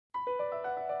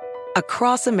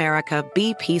Across America,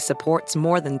 BP supports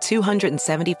more than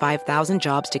 275,000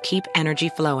 jobs to keep energy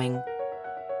flowing.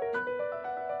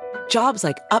 Jobs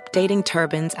like updating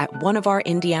turbines at one of our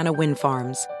Indiana wind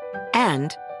farms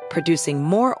and producing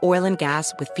more oil and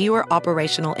gas with fewer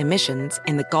operational emissions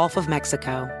in the Gulf of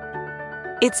Mexico.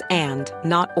 It's and,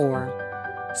 not or.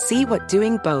 See what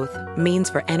doing both means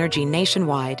for energy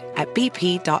nationwide at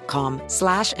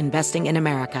bp.com/investing in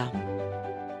America.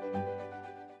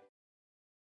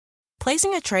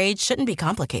 Placing a trade shouldn't be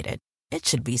complicated. It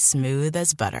should be smooth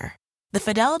as butter. The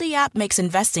Fidelity app makes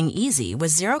investing easy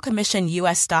with zero commission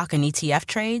U.S. stock and ETF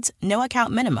trades, no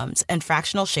account minimums, and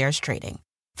fractional shares trading.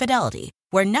 Fidelity,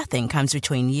 where nothing comes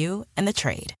between you and the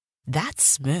trade. That's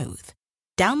smooth.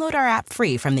 Download our app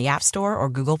free from the App Store or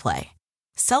Google Play.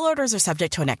 Sell orders are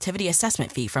subject to an activity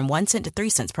assessment fee from 1 cent to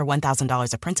 3 cents per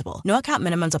 $1,000 of principal. No account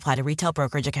minimums apply to retail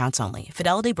brokerage accounts only.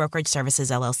 Fidelity Brokerage Services,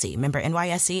 LLC. Member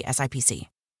NYSE, SIPC.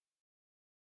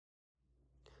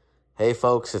 Hey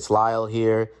folks, it's Lyle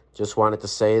here. Just wanted to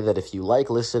say that if you like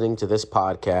listening to this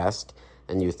podcast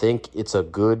and you think it's a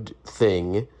good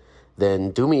thing,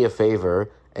 then do me a favor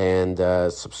and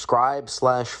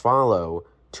subscribe/follow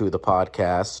to the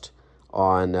podcast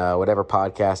on whatever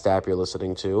podcast app you're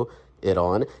listening to it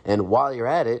on. And while you're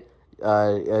at it,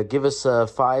 give us a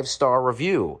 5-star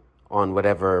review on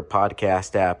whatever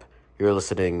podcast app you're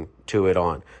listening to it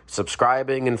on.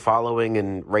 Subscribing and following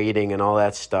and rating and all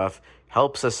that stuff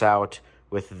helps us out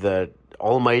with the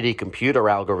almighty computer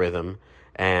algorithm,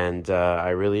 and I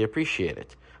really appreciate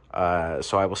it.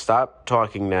 So I will stop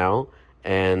talking now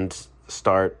and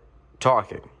start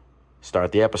talking.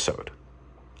 Start the episode.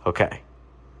 Okay.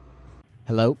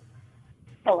 Hello?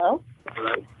 Hello?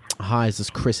 Hi, is this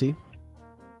Chrissy?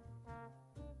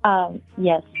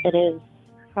 Yes, it is.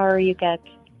 How are you, Gex?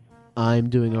 I'm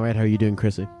doing all right. How are you doing,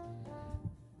 Chrissy?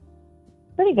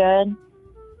 Pretty good.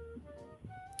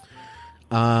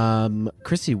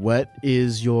 Chrissy, what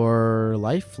is your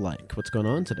life like? What's going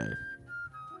on today?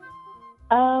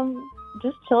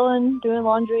 Just chilling, doing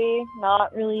laundry.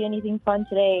 Not really anything fun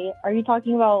today. Are you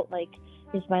talking about, like,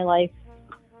 is my life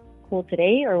cool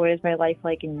today, or what is my life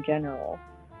like in general?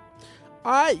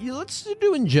 Let's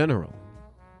do in general.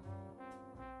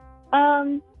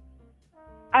 I'm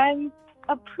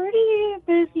a pretty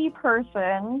busy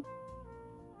person.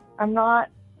 I'm not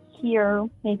here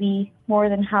maybe more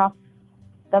than half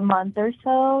the month or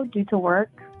so due to work.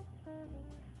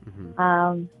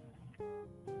 Mm-hmm.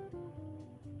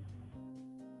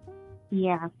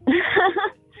 Yeah.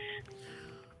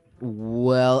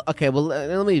 Well, okay, well,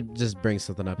 let me just bring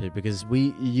something up here, because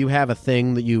you have a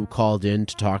thing that you called in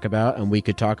to talk about, and we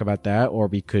could talk about that, or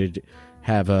we could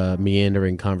have a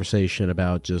meandering conversation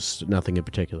about just nothing in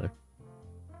particular.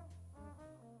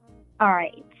 All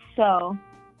right. So,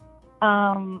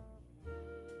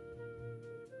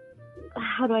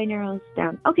 how do I narrow this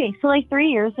down? Okay, so like 3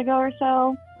 years ago or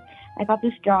so, I got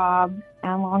this job,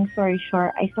 and long story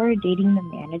short, I started dating the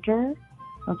manager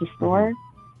of the store.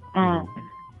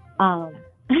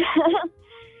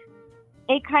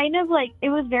 It kind of like, it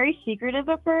was very secretive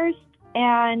at first,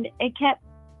 and it kept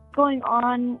going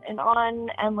on,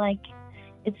 and like,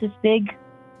 it's this big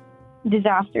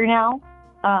disaster now.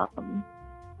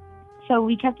 So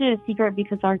we kept it a secret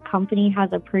because our company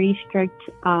has a pretty strict,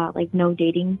 like, no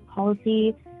dating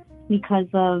policy because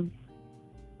of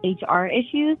HR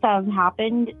issues that have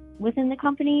happened within the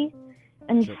company.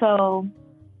 And so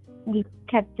we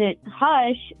kept it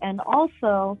hush. And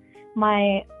also,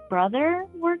 my brother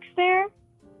works there.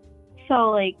 So,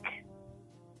 like,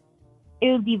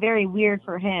 it would be very weird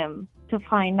for him to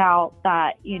find out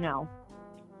that, you know,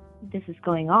 this is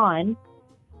going on.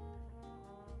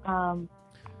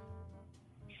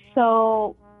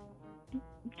 So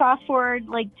fast forward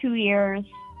like 2 years,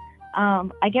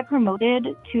 I get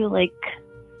promoted to like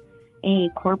a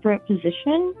corporate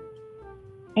position,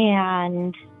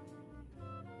 and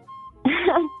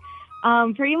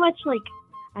pretty much like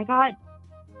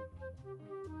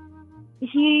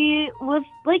he was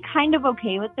like kind of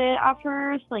okay with it at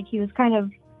first. Like he was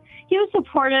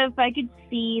supportive, but I could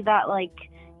see that like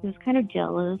he was kind of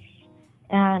jealous.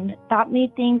 And that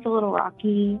made things a little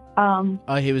rocky.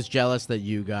 He was jealous that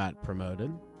you got promoted?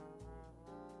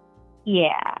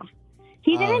 Yeah.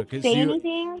 He didn't say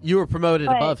anything. You were promoted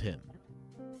above him.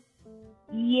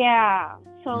 Yeah.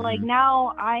 So, like,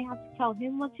 now I have to tell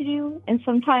him what to do. And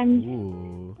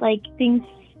sometimes, like, things...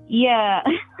 Yeah.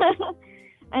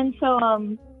 And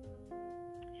so,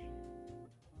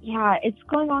 yeah, it's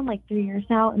going on, like, 3 years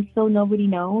now. And still nobody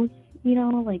knows, you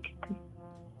know, like...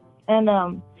 And,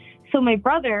 so my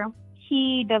brother,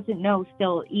 he doesn't know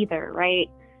still either, right?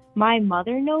 My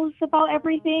mother knows about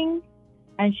everything,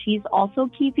 and she's also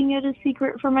keeping it a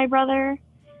secret from my brother.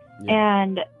 Yeah.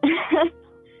 And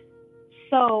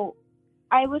so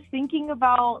I was thinking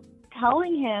about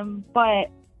telling him,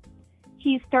 but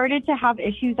he started to have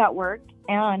issues at work,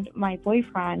 and my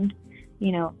boyfriend,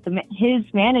 you know, his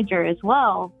manager as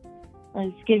well,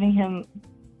 was giving him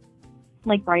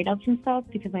like write-ups and stuff,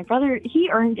 because my brother, he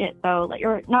earned it though, like,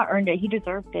 or not earned it, he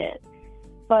deserved it.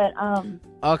 But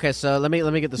okay, so let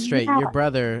me get this straight. Yeah. Your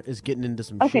brother is getting into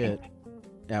some shit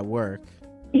at work.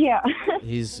 Yeah.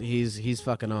 he's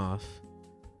fucking off.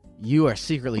 You are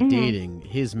secretly dating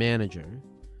his manager,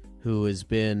 who has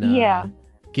been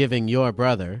giving your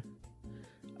brother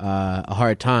a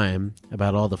hard time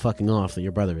about all the fucking off that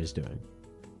your brother is doing.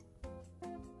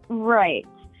 Right.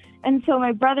 And so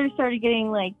my brother started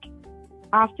getting, like,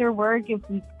 after work, if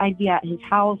I'd be at his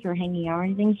house or hanging out or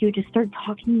anything, he would just start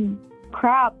talking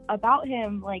crap about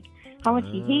him, like how much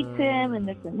he hates him and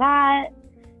this and that.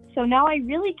 So now I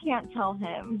really can't tell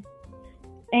him.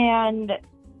 And,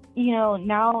 you know,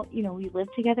 now, you know, we live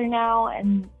together now,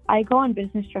 and I go on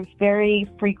business trips very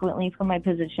frequently for my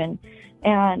position.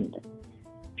 And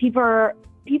people are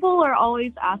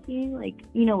always asking, like,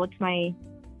 you know, what's my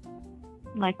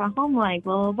life at home like,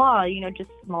 blah, blah, blah, you know,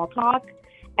 just small talk.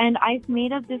 And I've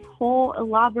made up this whole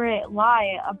elaborate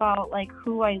lie about, like,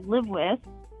 who I live with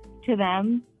to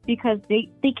them, because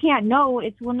they can't know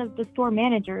it's one of the store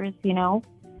managers, you know?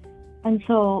 And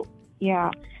so, yeah.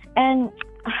 And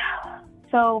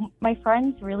so my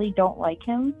friends really don't like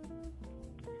him.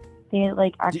 They,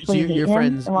 like, actually hate him. Your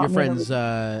friends,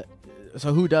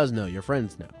 so who does know? Your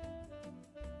friends know?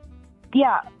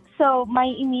 Yeah. So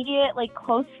my immediate, like,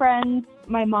 close friends,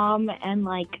 my mom, and,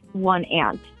 like, one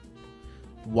aunt.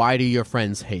 Why do your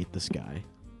friends hate this guy?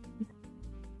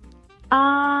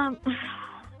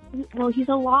 Well, he's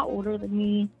a lot older than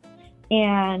me,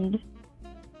 and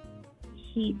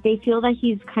they feel that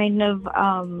he's kind of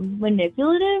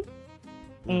manipulative,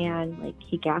 and, like,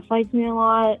 he gaslights me a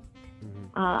lot.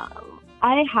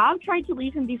 I have tried to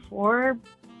leave him before,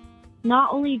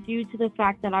 not only due to the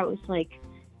fact that I was, like,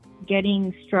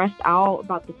 getting stressed out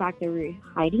about the fact that we were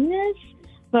hiding this,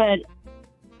 but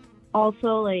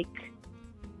also, like,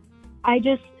 I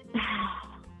don't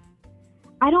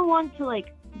want to,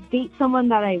 like, date someone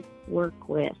that I work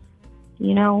with,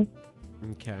 you know?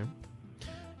 Okay.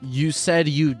 You said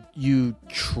you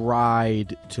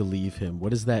tried to leave him.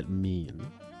 What does that mean?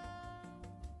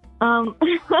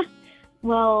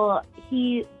 Well,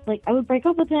 he, like, I would break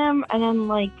up with him, and then,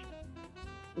 like,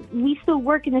 we still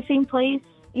work in the same place,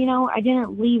 you know? I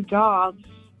didn't leave jobs.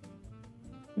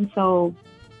 And so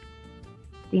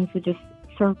things would just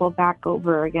circle back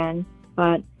over again.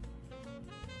 But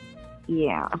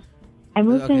yeah, I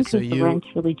moved in because the rent's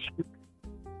really cheap.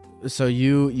 So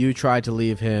you tried to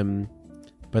leave him,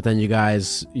 but then you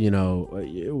guys, you know,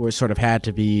 were sort of had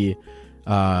to be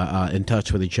in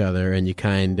touch with each other, and you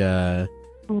kind of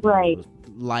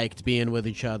liked being with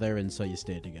each other, and so you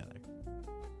stayed together.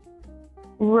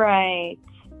 Right.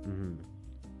 Mm-hmm.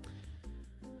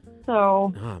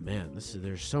 So. Oh man,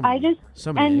 there's so many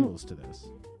angles to this.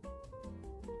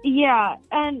 Yeah,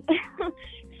 and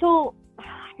so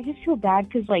I just feel bad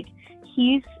because, like,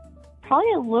 he's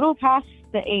probably a little past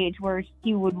the age where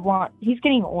he's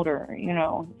getting older, you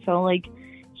know, so, like,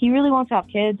 he really wants to have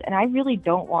kids, and I really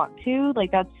don't want to, like,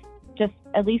 that's just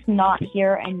at least not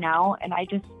here and now, and I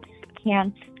just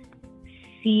can't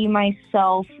see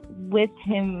myself with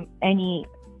him any,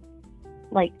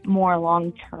 like, more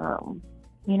long term,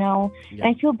 you know? Yeah.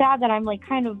 And I feel bad that I'm, like,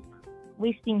 kind of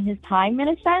wasting his time in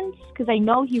a sense, because I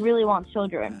know he really wants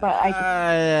children, but I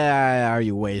just... are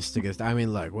you wasting his time? I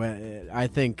mean, look, I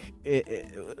think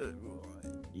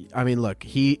I mean, look,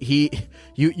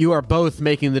 you are both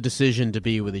making the decision to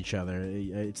be with each other.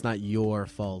 It's not your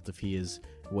fault if he is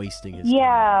wasting his time.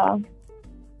 Yeah,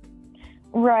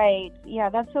 right. Yeah,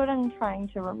 that's what I'm trying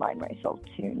to remind myself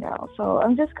too now. So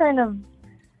I'm just kind of,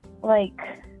 like,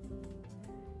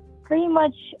 pretty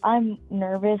much I'm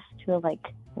nervous to,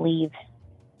 like, leave.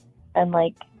 And,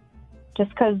 like,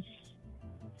 just because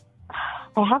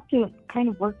I have to kind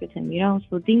of work with him, you know?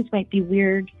 So things might be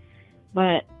weird,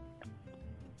 but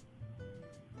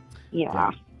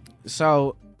yeah.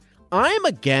 So I'm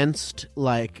against,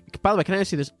 like, by the way, can I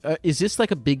ask you this? Is this,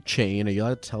 like, a big chain? Are you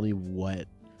allowed to tell me what,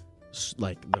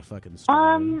 like, the fucking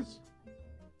story is?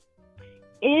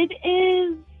 It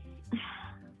is...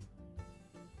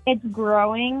 It's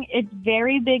growing. It's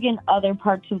very big in other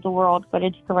parts of the world, but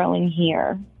it's growing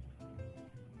here.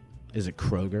 Is it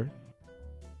Kroger?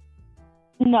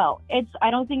 No, I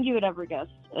don't think you would ever guess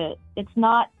it. It's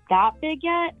not that big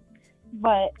yet,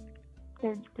 but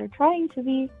they're trying to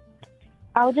be.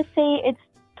 I would just say it's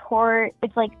court.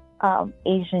 It's like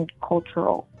Asian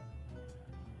cultural.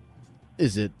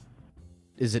 Is it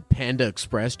Panda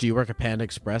Express? Do you work at Panda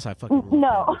Express? I fucking love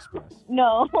No. Panda Express.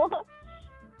 No.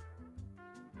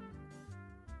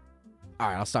 All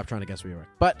right, I'll stop trying to guess where you work.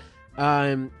 But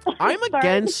I'm Sorry.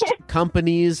 against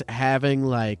companies having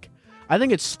like. I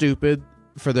think it's stupid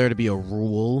for there to be a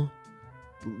rule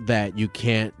that you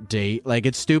can't date. Like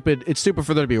it's stupid. It's stupid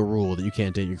for there to be a rule that you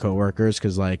can't date your coworkers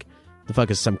because like the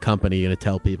fuck is some company gonna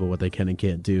tell people what they can and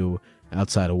can't do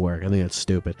outside of work? I think that's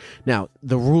stupid. Now,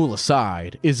 the rule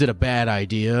aside, is it a bad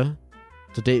idea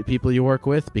to date people you work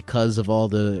with because of all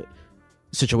the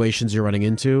situations you're running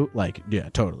into? Like, yeah,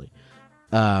 totally.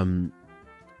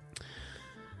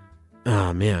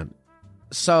 Oh man.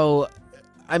 So,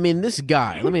 I mean, this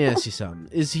guy. Let me ask you something.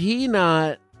 Is he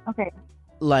not Okay.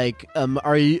 like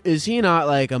is he not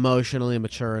like emotionally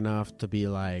mature enough to be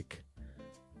like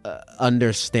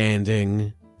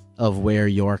understanding of where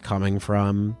you're coming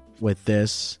from with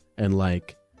this and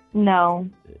like No,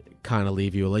 kind of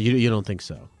leave you like you don't think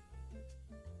so?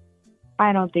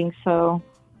 I don't think so.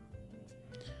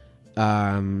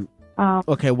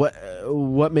 Okay,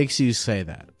 what makes you say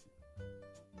that?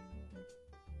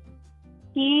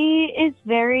 He is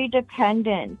very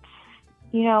dependent.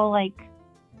 You know, like,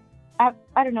 I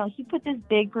don't know. He put this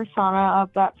big persona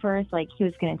up at first, like he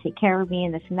was going to take care of me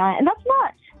and this and that. And that's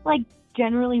not, like,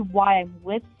 generally why I'm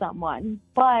with someone.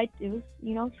 But it was,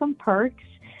 you know, some perks.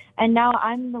 And now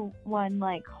I'm the one,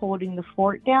 like, holding the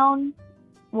fort down.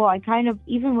 Well, I kind of,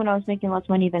 even when I was making less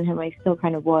money than him, I still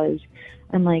kind of was.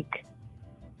 And, like,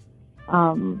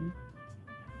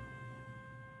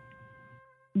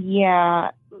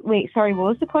 yeah. Wait, sorry, what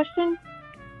was the question?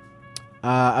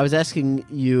 I was asking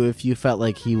you if you felt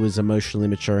like he was emotionally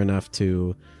mature enough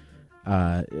to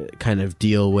kind of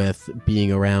deal with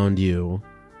being around you,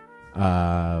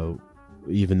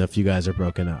 even if you guys are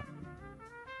broken up.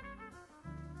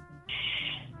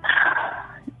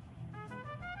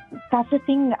 That's the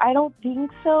thing. I don't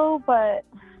think so, but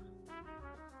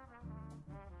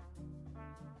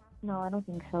no, I don't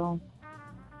think so.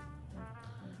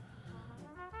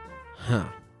 Huh.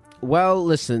 Well,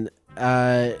 listen,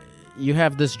 you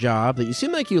have this job that you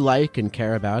seem like you like and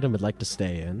care about and would like to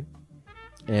stay in,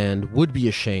 and would be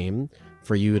ashamed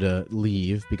for you to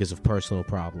leave because of personal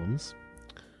problems.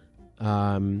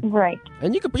 Right.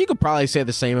 And you could probably say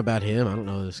the same about him. I don't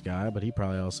know this guy, but he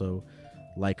probably also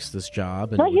likes this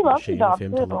job. And No, would he be loves the ashamed job of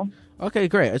him to too. Okay,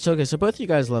 great. It's okay. So both of you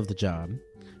guys love the job.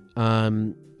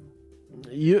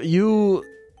 You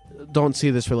don't see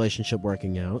this relationship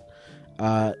working out.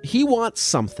 He wants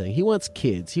something. He wants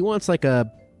kids. He wants like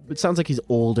it sounds like he's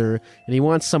older, and he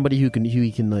wants somebody who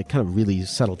he can like kind of really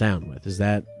settle down with. Is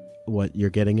that what you're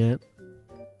getting at?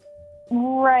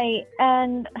 Right.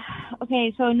 And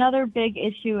okay, so another big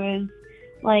issue is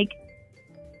like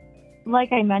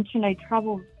I mentioned, I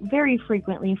travel very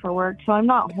frequently for work, so I'm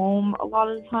not home a lot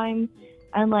of the time.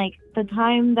 And like the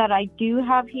time that I do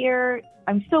have here,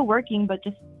 I'm still working, but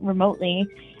just remotely.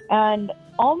 And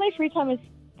all my free time is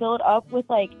filled up with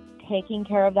like taking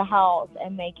care of the house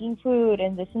and making food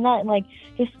and this and that, and like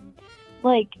just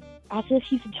like as if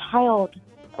he's a child.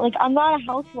 Like, I'm not a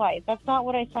housewife. That's not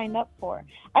what I signed up for.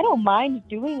 I don't mind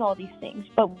doing all these things,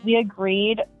 but we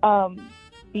agreed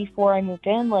before I moved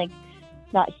in, like,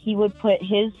 that he would put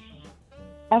his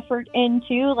effort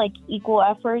into, like, equal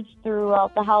efforts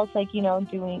throughout the house, like, you know,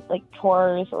 doing, like,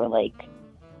 chores or, like,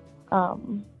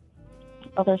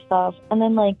 other stuff. And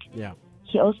then, like, Yeah.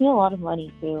 he owes me a lot of money,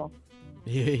 too.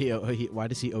 Why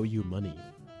does he owe you money?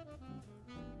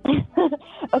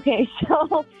 Okay,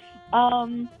 so,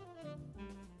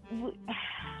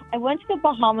 I went to the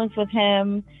Bahamas with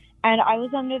him, and I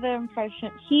was under the impression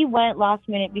he went last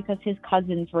minute because his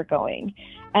cousins were going,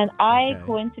 and I Okay.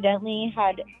 coincidentally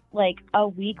had like a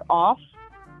week off,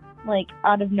 like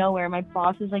out of nowhere. My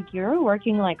boss was like, "You're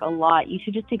working like a lot. You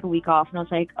should just take a week off." And I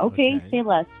was like, "Okay, Okay. say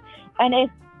less." And it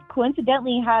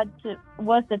coincidentally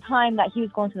was the time that he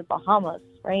was going to the Bahamas,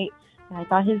 right? And I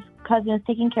thought his cousin was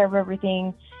taking care of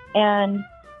everything, and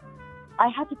I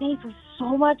had to pay for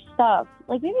so much stuff,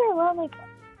 like maybe around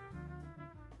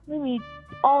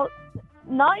all,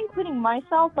 not including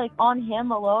myself, like on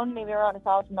him alone, maybe around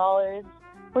 $1,000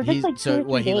 for just like 2 so or 3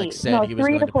 what he like days. said No, he was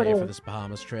 3 going to to 4 pay for days. this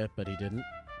Bahamas trip, but he didn't.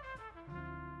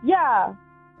 Yeah,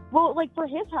 well, like for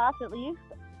his half at least,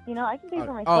 you know, I can pay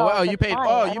for myself. You that's paid. fine.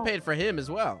 Oh, I you don't- paid for him as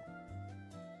well.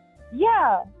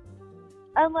 Yeah,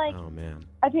 and like Oh man.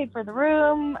 I paid for the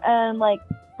room and like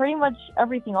pretty much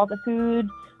everything, all the food,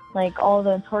 like all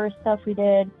the tourist stuff we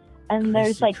did. And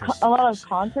there's like a lot of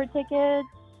concert tickets.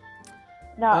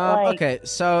 not like okay,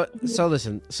 so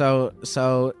listen,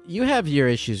 so you have your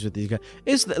issues with these guys.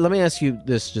 Let me ask you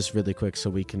this just really quick, so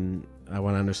I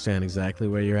want to understand exactly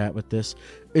where you're at with this.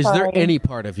 Is there any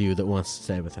part of you that wants to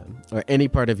stay with him, or any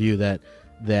part of you that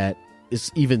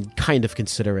is even kind of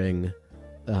considering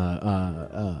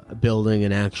building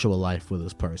an actual life with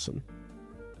this person?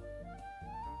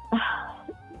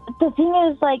 the thing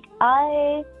is, like,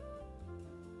 I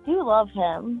do love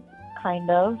him, kind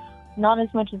of. Not as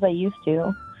much as I used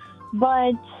to.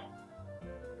 But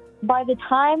by the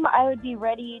time I would be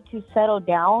ready to settle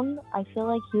down, I feel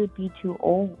like he would be too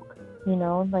old. You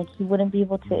know, like he wouldn't be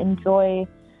able to enjoy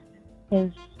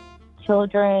his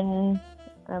children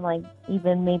and like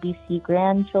even maybe see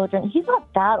grandchildren. He's not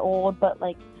that old, but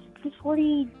like he's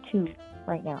 42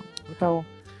 right now. So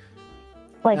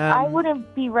like I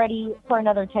wouldn't be ready for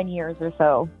another 10 years or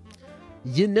so.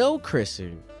 You know,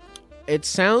 Chrissy, it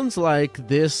sounds like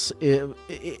this it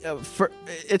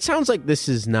sounds like this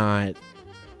is not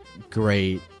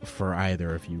great for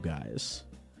either of you guys.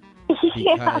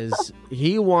 Because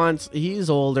he's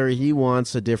older, he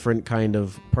wants a different kind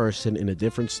of person in a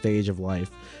different stage of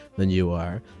life than you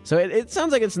are. So it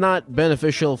sounds like it's not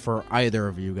beneficial for either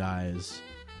of you guys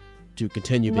to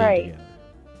continue being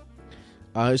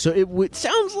together. So it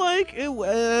sounds like I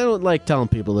don't like telling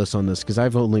people this on this because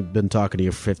I've only been talking to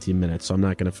you for 15 minutes, so I'm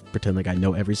not going to pretend like I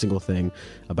know every single thing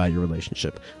about your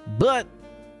relationship. But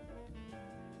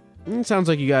it sounds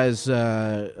like you guys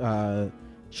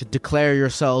should declare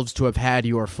yourselves to have had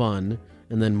your fun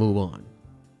and then move on.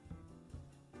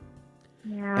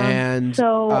 Yeah. And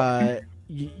so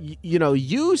you know,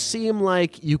 you seem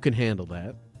like you can handle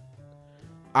that.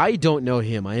 I don't know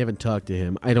him. I haven't talked to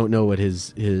him. I don't know what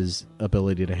his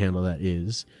ability to handle that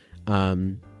is.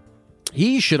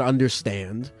 He should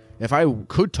understand. If I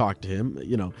could talk to him,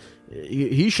 you know,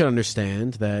 he should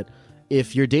understand that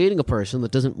if you're dating a person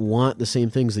that doesn't want the same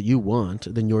things that you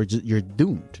want, then you're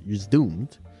doomed. You're just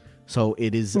doomed. So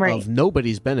it is of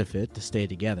nobody's benefit to stay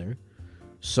together.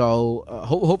 So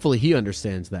hopefully he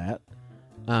understands that.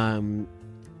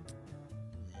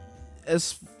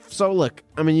 So look,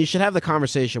 I mean, you should have the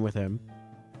conversation with him.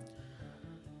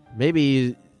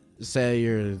 Maybe say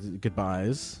your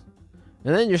goodbyes,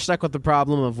 and then you're stuck with the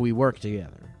problem of we work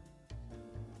together.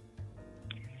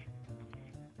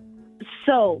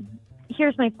 So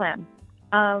here's my plan.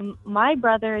 My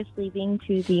brother is leaving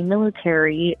to the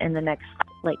military in the next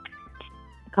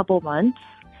couple months,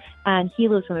 and he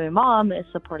lives with my mom, is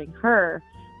supporting her.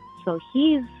 So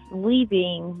he's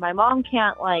leaving. My mom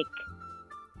can't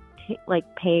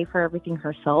pay for everything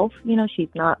herself. You know, she's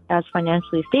not as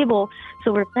financially stable.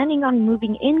 So we're planning on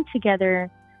moving in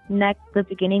together the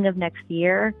beginning of next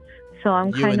year. So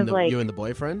I'm you and the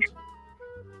boyfriend?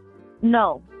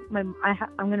 No, I'm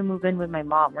gonna move in with my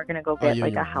mom. We're gonna go get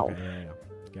a house. Okay,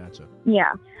 yeah. Gotcha.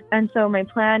 Yeah, and so my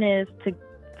plan is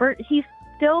he's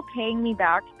still paying me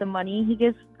back the money he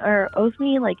gives or owes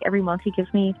me. Like every month he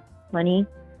gives me money,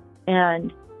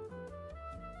 and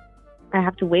I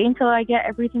have to wait until I get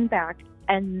everything back.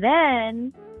 And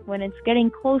then when it's getting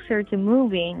closer to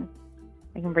moving,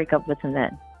 I can break up with him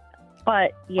then.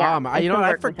 But yeah,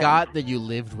 I forgot that you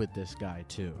lived with this guy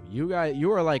too. You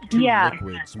were like two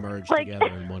liquids merged together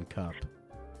in one cup.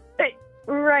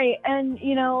 Right, and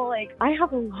you know, like I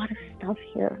have a lot of stuff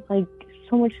here, like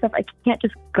so much stuff. I can't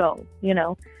just go, you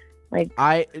know, like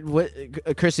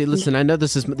Chrissy, listen, I know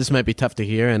this might be tough to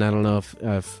hear, and I don't know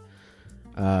if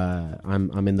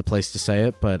I'm in the place to say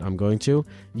it, but I'm going to.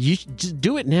 You just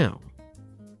do it now.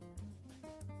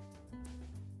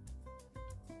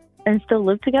 And still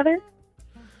live together?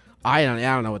 I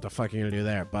don't know what the fuck you're gonna do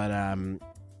there, but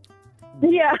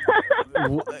yeah.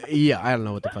 I don't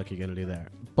know what the fuck you're gonna do there,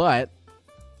 but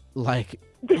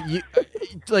you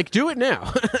do it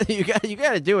now. you got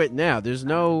to do it now. There's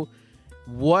no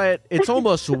it's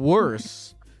almost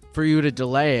worse for you to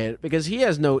delay it because I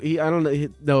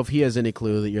don't know if he has any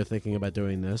clue that you're thinking about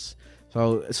doing this.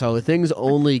 So things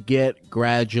only get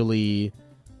gradually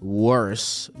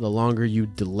worse the longer you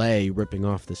delay ripping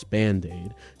off this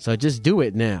Band-Aid. So just do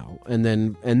it now, and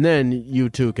then you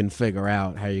two can figure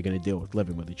out how you're going to deal with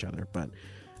living with each other. But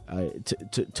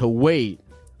to wait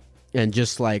and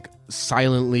just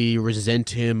silently resent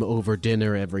him over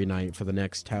dinner every night for the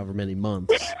next however many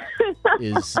months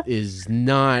is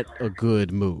not a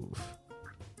good move.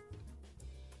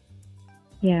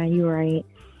 Yeah, you're right.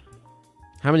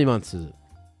 How many months is it?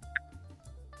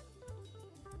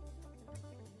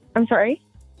 I'm sorry?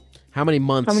 How many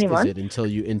months is it until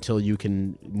you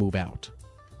can move out?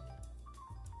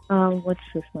 What's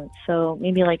this month? So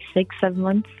maybe 6-7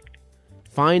 months.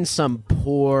 Find some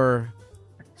poor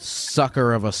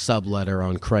sucker of a subletter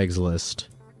on Craigslist,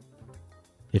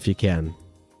 if you can.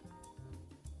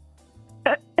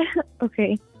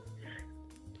 Okay.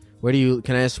 Where do you?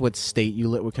 Can I ask what state you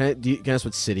live? Can I ask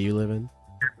what city you live in?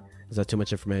 Is that too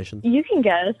much information? You can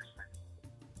guess,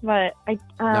 but I.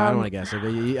 No, I don't want to guess.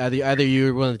 Either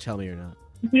you're willing to tell me or not.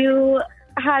 You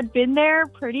had been there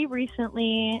pretty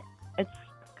recently. It's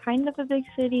kind of a big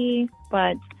city,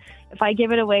 but if I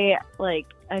give it away, like,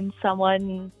 I'm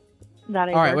someone that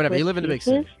I. All right, work whatever. with You live in a big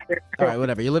city. All right,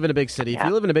 whatever. You live in a big city. Yeah. If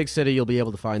you live in a big city, you'll be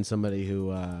able to find somebody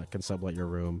who can sublet your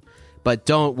room. But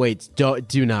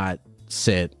do not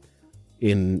sit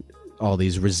in all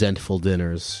these resentful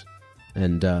dinners,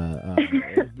 and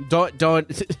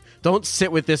don't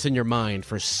sit with this in your mind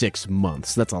for 6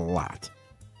 months. That's a lot.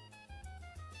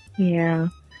 Yeah.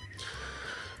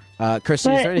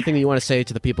 Christy, is there anything that you want to say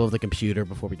to the people of the computer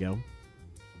before we go?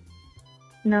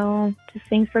 No, just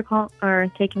thanks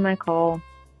for taking my call.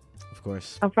 Of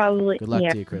course. I'll probably. Good luck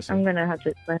yeah, to you, Christy. I'm gonna have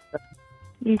to.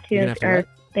 You too. You're gonna have to what?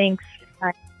 Thanks.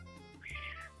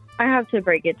 I have to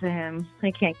break it to him.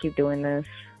 I can't keep doing this.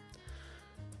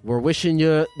 We're wishing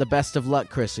you the best of luck,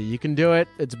 Chrissy. You can do it.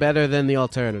 It's better than the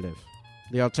alternative.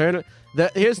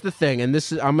 Here's the thing, and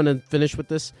this is I'm going to finish with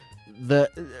this.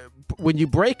 When you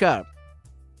break up,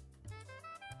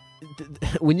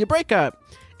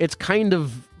 it's kind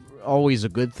of always a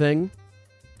good thing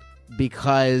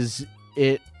because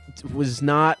it was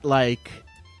not like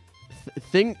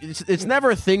it's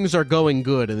never things are going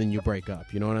good and then you break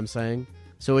up. You know what I'm saying?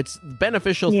 So it's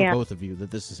beneficial for both of you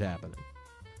that this is happening.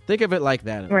 Think of it like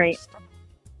that. At least.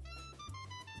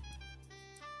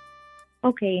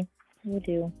 Okay, we'll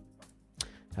do.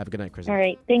 Have a good night, Chrissy. All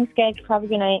right. Thanks, guys. Have a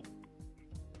good night.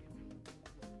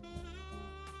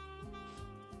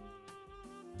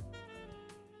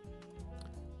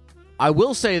 I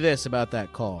will say this about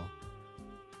that call.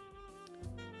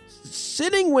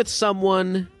 Sitting with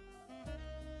someone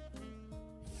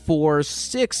for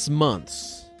 6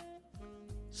 months,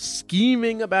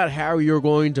 scheming about how you're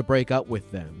going to break up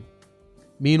with them,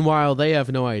 meanwhile they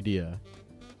have no idea,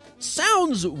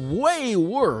 sounds way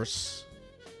worse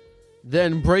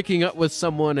than breaking up with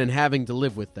someone and having to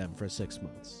live with them for 6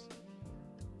 months.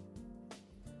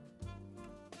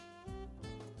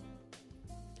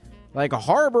 Like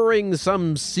harboring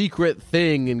some secret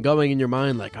thing and going in your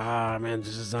mind like, man,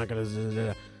 this is not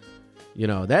gonna, you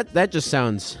know, that just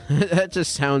sounds that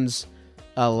just sounds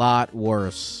a lot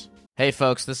worse. Hey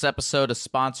folks, this episode is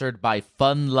sponsored by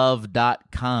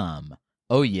funlove.com.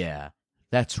 Oh yeah,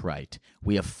 that's right.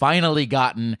 We have finally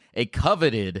gotten a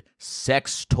coveted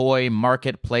sex toy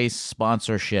marketplace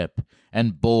sponsorship.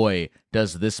 And boy,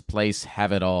 does this place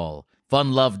have it all.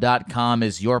 Funlove.com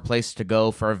is your place to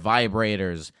go for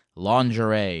vibrators,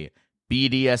 lingerie,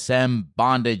 BDSM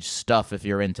bondage stuff if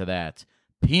you're into that,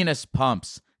 penis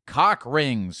pumps, cock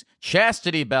rings,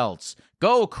 chastity belts.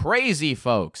 Go crazy,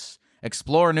 folks.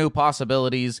 Explore new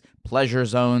possibilities, pleasure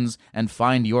zones, and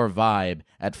find your vibe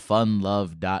at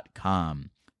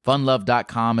funlove.com.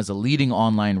 Funlove.com is a leading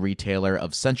online retailer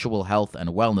of sensual health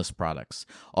and wellness products,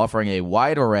 offering a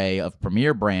wide array of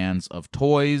premier brands of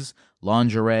toys,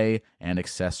 lingerie, and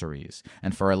accessories.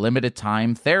 And for a limited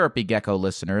time, Therapy Gecko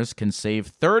listeners can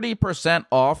save 30%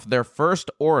 off their first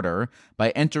order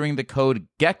by entering the code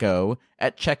GECKO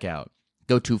at checkout.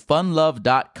 Go to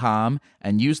funlove.com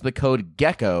and use the code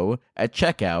GECKO at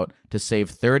checkout to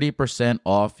save 30%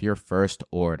 off your first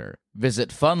order. Visit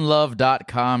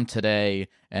funlove.com today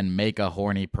and make a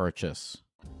horny purchase.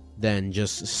 Than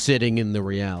just sitting in the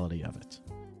reality of it.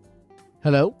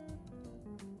 Hello?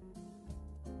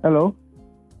 Hello.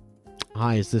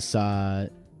 Hi, is this, says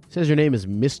your name is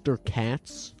Mr.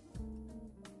 Katz?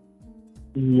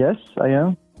 Yes, I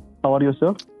am. How are you,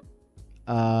 sir?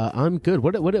 I'm good.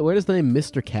 Where does the name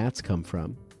Mr. Katz come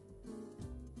from?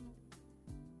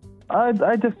 I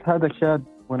just had a cat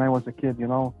when I was a kid, you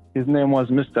know. His name was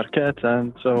Mr. Cat,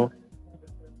 and so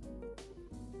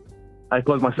I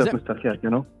called myself Mr. Cat, you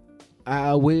know.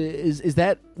 Is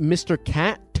that Mr.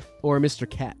 Cat or Mr.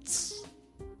 Katz?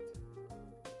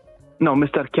 No,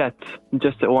 Mr. Cat.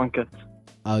 Just one cat.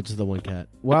 Oh, just the one cat.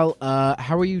 Well,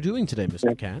 how are you doing today,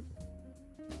 Mr. Cat?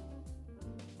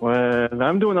 Well,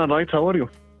 I'm doing all right. How are you?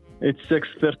 It's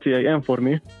 6:30 a.m. for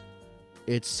me.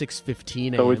 It's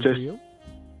 6:15 So a.m. it's for you?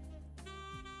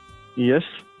 Yes.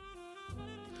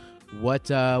 Where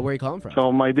are you calling from?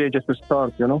 So my day just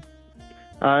started, you know.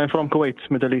 I'm from Kuwait,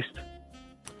 Middle East.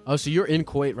 Oh, so you're in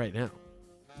Kuwait right now?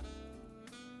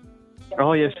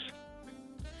 Oh, yes.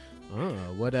 Oh,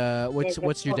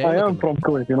 what's your day I am looking from like?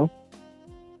 Kuwait, you know.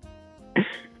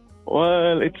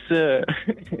 Well, it's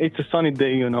a sunny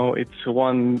day, you know. It's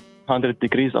 100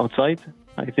 degrees outside,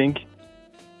 I think.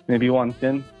 Maybe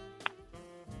 110.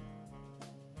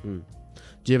 Do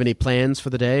you have any plans for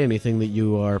the day? Anything that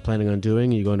you are planning on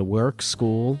doing? Are you going to work,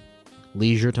 school,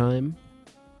 leisure time?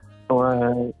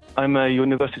 I'm a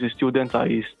university student.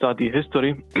 I study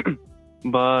history.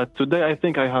 But today I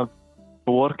think I have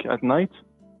work at night.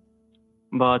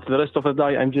 But the rest of the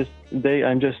day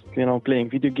I'm just playing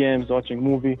video games, watching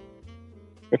movie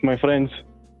with my friends.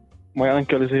 My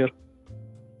uncle is here.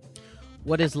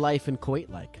 What is life in Kuwait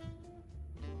like?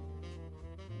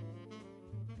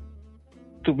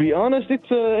 To be honest,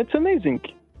 it's amazing.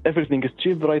 Everything is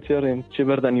cheap right here and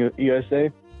cheaper than USA.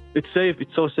 It's safe.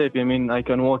 It's so safe. I mean, I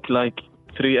can walk like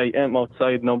 3 a.m.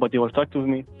 outside. Nobody will talk to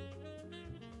me.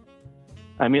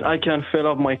 I mean, I can fill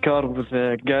up my car with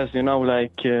gas,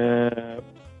 like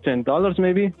 $10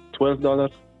 maybe,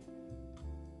 $12.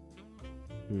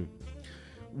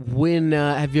 When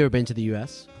have you ever been to the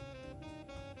U.S.?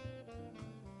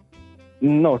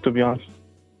 No, to be honest.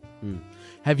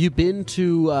 Have you been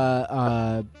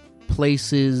to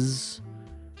places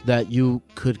that you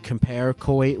could compare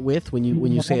Kuwait with? When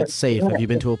you say it's safe, have you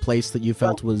been to a place that you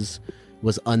felt was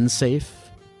unsafe?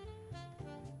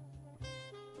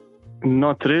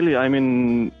 Not really. I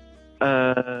mean,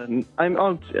 I'm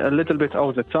out a little bit out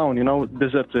of the town.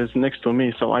 Desert is next to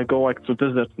me, so I go like to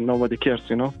desert. Nobody cares.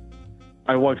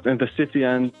 I worked in the city,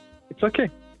 and it's okay.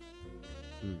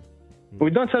 We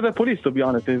don't have a police, to be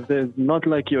honest. It's not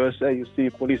like USA. You see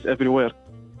police everywhere.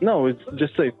 No, it's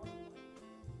just safe.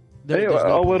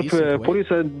 Our police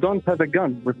don't have a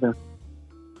gun with them.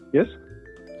 Yes?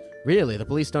 Really? The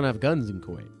police don't have guns in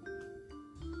Kuwait?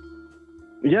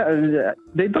 Yeah,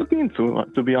 they don't need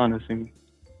to be honest.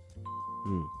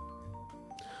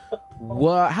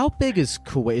 Well, how big is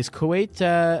Kuwait? Is Kuwait,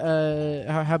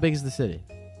 how big is the city?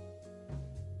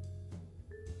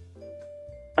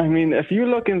 I mean, if you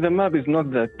look in the map, it's not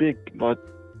that big, but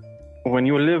when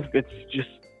you live, it's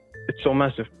so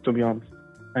massive, to be honest.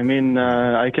 I mean,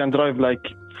 I can drive like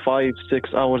 5,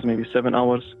 6 hours, maybe 7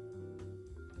 hours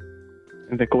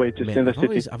in the Kuwait, just in the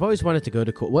city. I've always wanted to go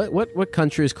to Kuwait. What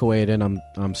country is Kuwait in?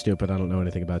 I'm stupid. I don't know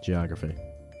anything about geography.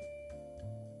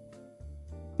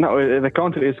 No, the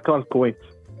country is called Kuwait.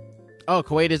 Oh,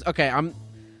 Kuwait is okay. I'm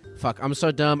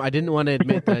so dumb. I didn't want to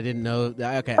admit that I didn't know.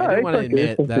 Okay, I didn't want to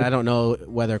admit that I don't know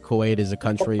whether Kuwait is a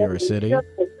country or a city.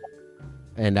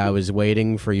 And I was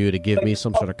waiting for you to give me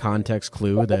some sort of context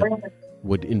clue that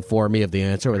would inform me of the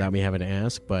answer without me having to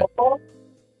ask. But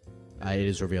it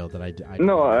is revealed that I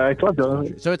no, I told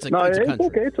you. So it's a country.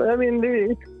 Okay.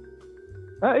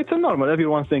 It's a normal.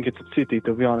 Everyone thinks it's a city,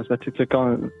 to be honest, but it's a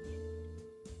country.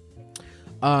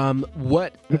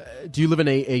 What do you live in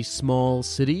a small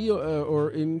city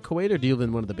or in Kuwait, or do you live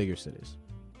in one of the bigger cities?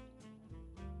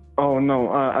 Oh no,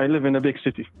 I live in a big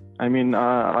city. I mean,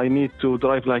 I need to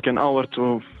drive like an hour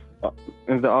to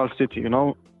in the our city.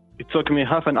 It took me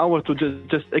half an hour to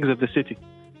just exit the city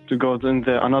to go in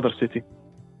another city.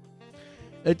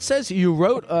 It says you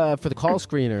wrote for the call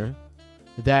screener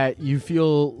that you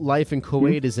feel life in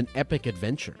Kuwait is an epic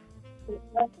adventure.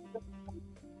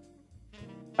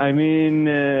 I mean,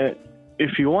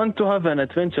 if you want to have an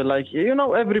adventure, like,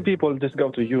 every people just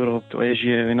go to Europe, to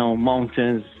Asia,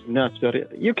 mountains, nature.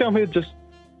 You come here, just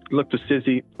look to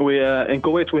city. In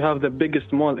Kuwait, we have the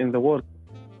biggest mall in the world.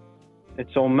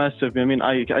 It's so massive. I mean,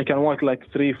 I can walk like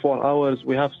 3-4 hours.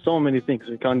 We have so many things.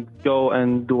 We can go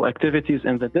and do activities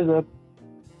in the desert.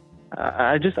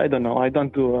 I don't know. I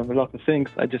don't do a lot of things.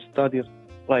 I just study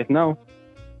right now.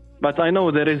 But I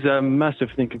know there is a massive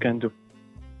thing you can do.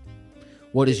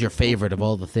 What is your favorite of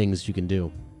all the things you can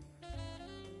do?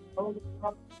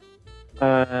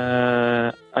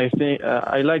 I think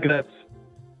I like that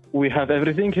we have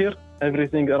everything here,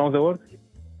 everything around the world.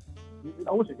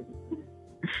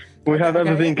 We have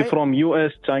everything from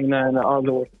US, China, and all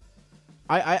the world.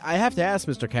 I have to ask,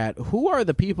 Mr. Cat, who are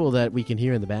the people that we can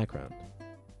hear in the background?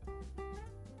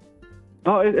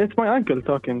 Oh, it's my uncle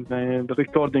talking, the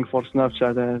recording for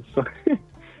Snapchat. So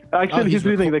actually, he's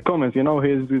reading the comments.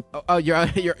 He's. Oh,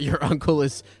 your uncle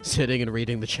is sitting and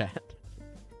reading the chat.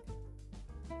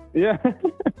 Yeah.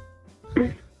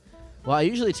 Well, I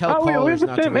usually tell callers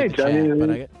not to read the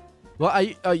chat,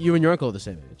 but you and your uncle are the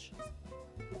same age.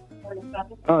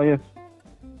 Oh yes.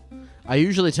 I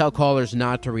usually tell callers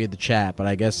not to read the chat, but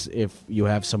I guess if you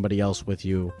have somebody else with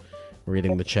you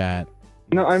reading the chat.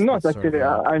 No, I'm not actually.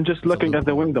 I'm just looking at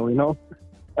the window.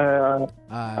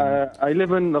 I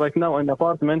live right now in an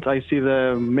apartment. I see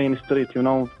the main street.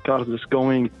 Cars just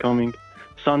going, coming,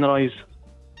 sunrise.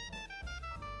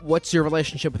 What's your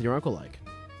relationship with your uncle like?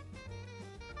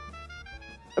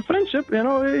 A friendship.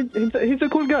 He's a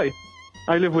cool guy.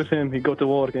 I live with him. He go to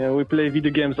work. We play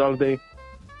video games all day.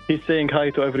 He's saying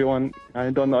hi to everyone. I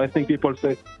don't know. I think people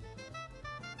say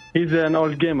he's an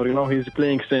old gamer. You know, he's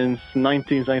playing since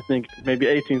 19s. I think maybe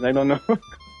 18s. I don't know.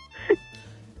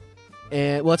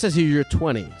 And well, it says here you're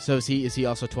 20. So is he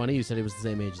also 20? You said he was the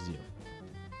same age as you.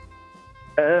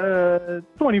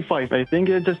 25, I think.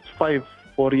 Just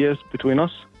 4 years between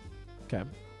us. Okay.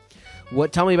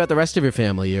 Tell me about the rest of your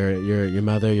family. Your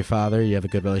mother, your father. You have a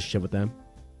good relationship with them?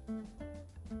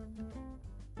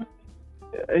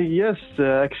 Yes,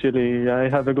 actually, I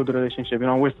have a good relationship. You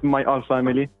know, with my whole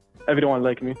family. Everyone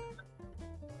like me.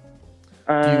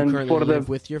 And do you currently live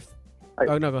with your?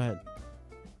 Oh no, go ahead.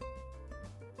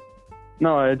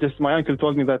 No, just my uncle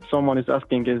told me that someone is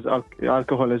asking is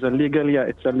alcohol is illegal. Yeah,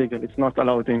 it's illegal. It's not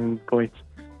allowed in Kuwait.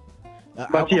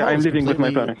 But yeah, I'm living with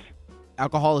my parents.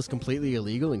 Alcohol is completely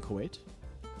illegal in Kuwait?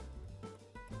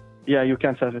 Yeah, you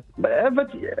can't have it.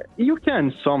 But you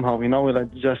can somehow, you know,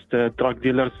 like just drug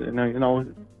dealers, you know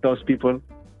those people.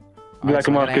 Black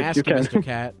market, you can. Mr.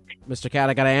 Cat. Mr. Cat,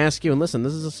 I got to ask you, and listen,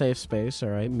 this is a safe space, all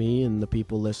right? Me and the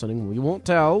people listening, we won't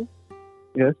tell.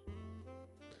 Yes.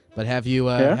 But have you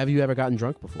ever gotten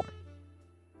drunk before?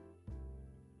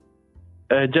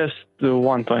 Just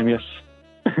one time, yes.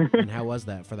 And how was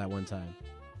that for that one time?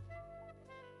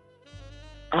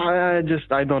 I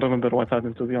don't remember what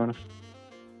happened, to be honest.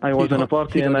 I was in a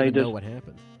party and I just know what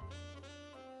happened.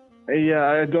 Yeah,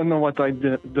 I don't know what I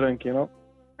drank, you know.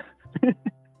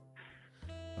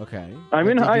 Okay. I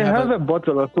mean, I have a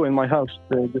bottle or two in my house.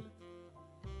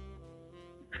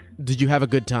 Did you have a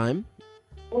good time?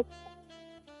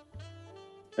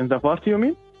 In the party, you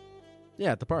mean?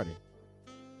 Yeah, at the party.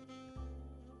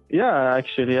 Yeah,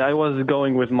 actually, I was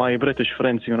going with my British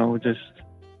friends, you know, just...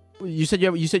 You said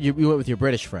you went with your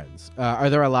British friends. Are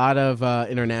there a lot of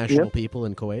international people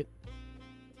in Kuwait?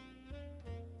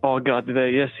 Oh, God,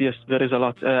 yes, there is a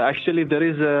lot. Actually, there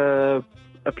is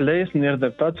a place near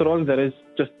the patrol. There is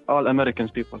just all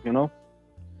Americans people, you know?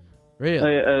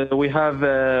 Really? We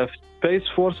have Space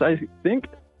Force, I think.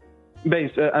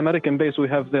 American base, we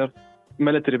have their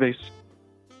military base.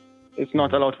 It's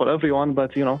not allowed for everyone,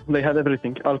 but, you know, they had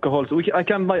everything. Alcohol. So I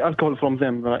can buy alcohol from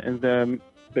them in the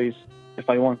base if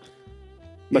I want.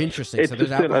 But interesting. So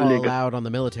there's alcohol allowed on the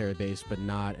military base, but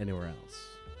not anywhere else.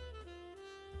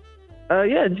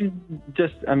 Yeah,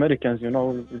 just Americans, you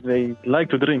know, they like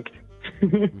to drink.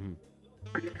 Mm-hmm.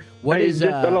 What is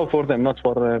just allowed for them, not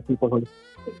for people who...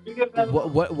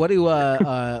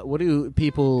 What do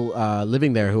people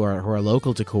living there who are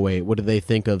local to Kuwait? What do they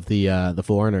think of the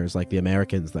foreigners, like the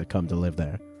Americans that come to live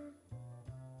there?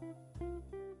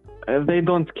 They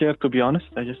don't care, to be honest.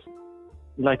 I just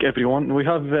like everyone. We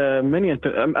have many.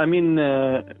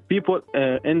 People,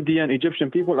 Indian, Egyptian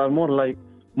people are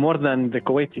more than the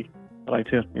Kuwaiti right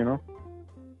here. You know.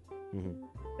 Mm-hmm.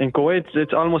 In Kuwait,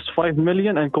 it's almost 5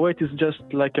 million, and Kuwait is just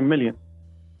like 1 million.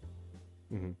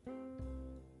 Mm-hmm.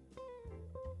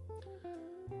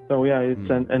 So yeah, it's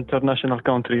an international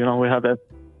country. You know, we have it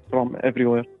from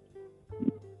everywhere.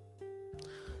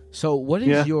 So, what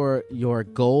is your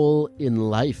goal in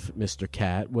life, Mr.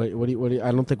 Cat? What do you,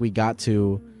 I don't think we got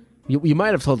to. You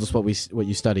might have told us what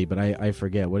you study, but I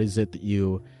forget. What is it that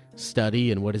you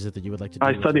study, and what is it that you would like to do?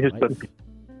 I study history.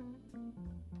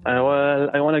 Well,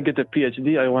 I want to get a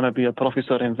PhD. I want to be a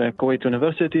professor in the Kuwait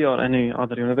University or any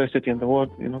other university in the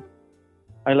world. You know,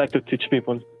 I like to teach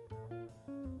people.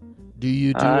 Do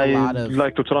you do a lot of? I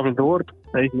like to travel the world.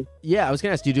 Yeah, I was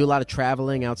gonna ask. Do you do a lot of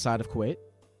traveling outside of Kuwait?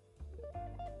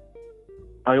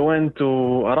 I went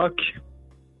to Iraq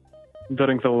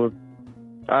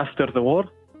after the war,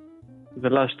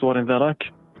 the last war in Iraq.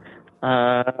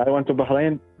 I went to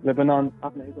Bahrain, Lebanon,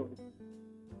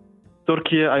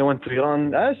 Turkey. I went to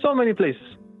Iran. So many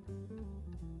places.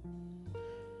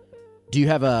 Do you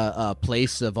have a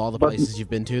place of all the places you've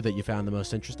been to that you found the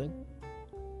most interesting?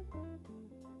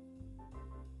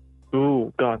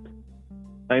 Oh God.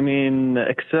 I mean,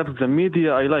 except the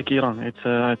media, I like Iran. It's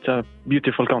a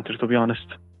beautiful country, to be honest.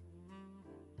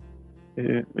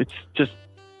 It's just,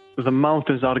 the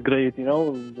mountains are great, you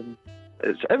know.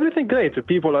 It's everything great. The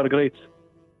people are great.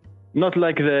 Not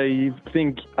like the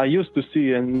thing I used to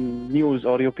see in news,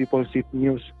 or you people see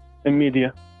news in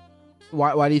media.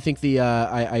 Why do you think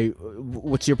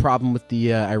what's your problem with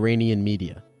the Iranian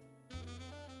media?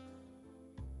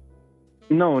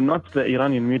 No, not the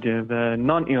Iranian media, the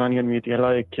non-Iranian media,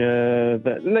 like,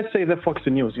 let's say the Fox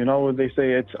News, you know, they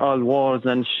say it's all wars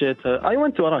and shit. I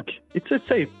went to Iraq. It's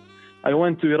safe. I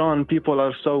went to Iran. People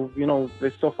are so, you know,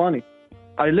 they're so funny.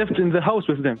 I lived in the house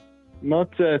with them.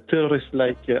 Not terrorists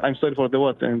like, I'm sorry for the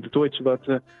word and the Twitch, but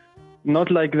not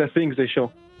like the things they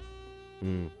show.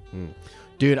 Mm-hmm.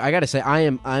 Dude, I gotta say,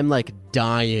 I'm like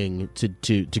dying to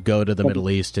go to the Middle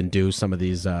East and do some of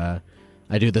these. I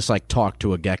do this like Talk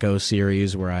to a Gecko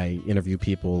series where I interview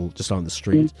people just on the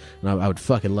street, and I would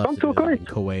fucking love to do that in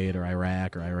Kuwait or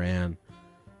Iraq or Iran.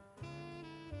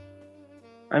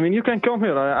 I mean, you can come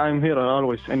here. I'm here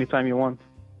always, anytime you want.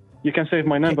 You can save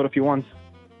my number if you want.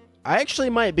 I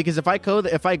actually might, because if I go,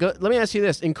 let me ask you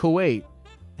this: in Kuwait,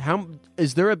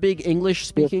 is there a big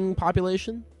English-speaking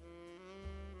population?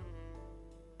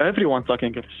 Everyone talks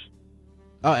English.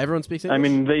 Oh, everyone speaks English? I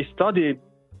mean, they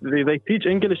teach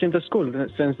English in the school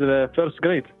since the first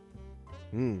grade.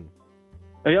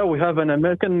 Yeah, we have an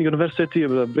American university,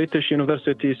 a British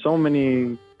university, so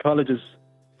many colleges.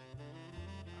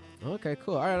 Okay,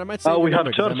 cool. All right, I might say we have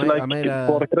church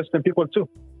for Christian people too.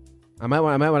 I might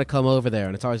want to come over there,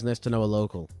 and it's always nice to know a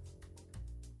local.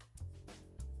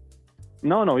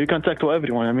 No, you can talk to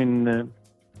everyone. I mean,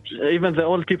 even the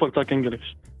old people talk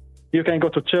English. You can go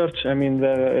to church. I mean,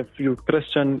 if you're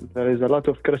Christian, there is a lot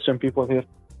of Christian people here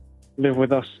live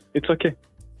with us. It's okay.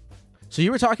 So you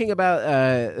were talking about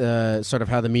sort of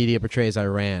how the media portrays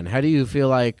Iran. How do you feel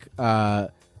like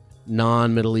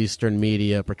non-Middle Eastern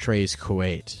media portrays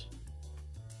Kuwait?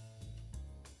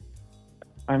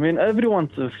 I mean, everyone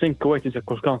thinks Kuwait is a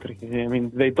cool country. I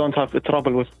mean, they don't have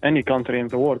trouble with any country in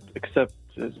the world except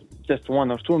just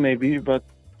one or two maybe, but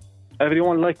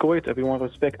everyone likes Kuwait. Everyone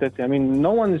respects it. I mean,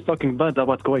 no one is talking bad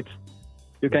about Kuwait.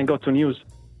 You can go to news.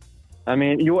 I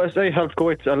mean, USA helped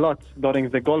Kuwait a lot during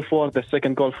the Gulf War, the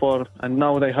second Gulf War, and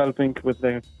now they're helping with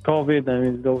the COVID. I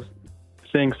mean, those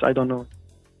things, I don't know.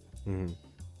 Mm-hmm.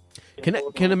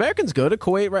 Can Americans go to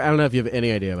Kuwait? I don't know if you have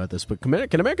any idea about this, but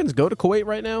can Americans go to Kuwait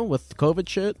right now with COVID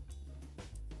shit?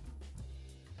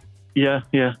 Yeah.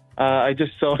 I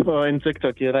just saw in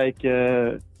TikTok,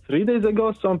 3 days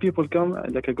ago, some people come,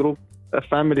 like a group, a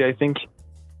family, I think,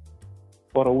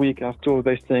 for a week or two,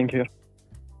 they're staying here.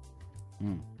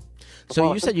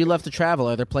 So you said you love to travel.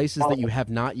 Are there places that you have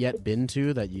not yet been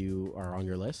to that you are on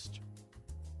your list?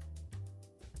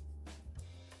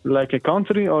 Like a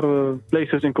country or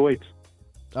places in Kuwait?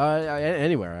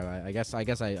 Anywhere. I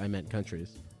guess I meant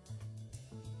countries.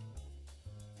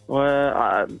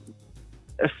 Well,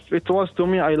 if it was to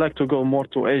me, I like to go more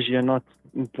to Asia, not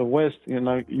the West,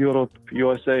 Europe,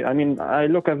 USA. I mean, I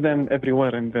look at them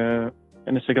everywhere in the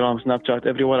Instagram, Snapchat,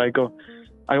 everywhere I go.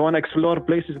 I want to explore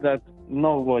places that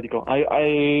nobody go.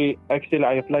 I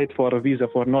applied for a visa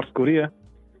for North Korea,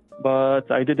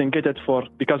 but I didn't get it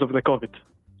because of the COVID.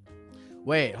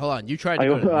 Wait, hold on. You tried to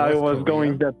go to North I was Korea?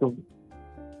 going there to.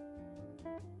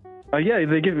 Yeah,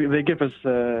 they give us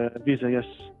a visa. Yes.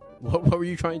 What were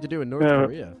you trying to do in North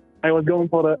Korea? I was going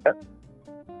for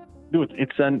dude.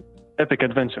 It's an epic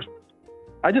adventure.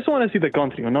 I just want to see the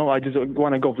country. I just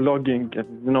want to go vlogging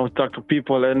and talk to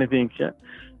people, anything. Yeah.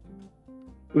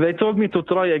 They told me to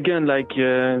try again,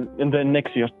 in the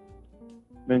next year.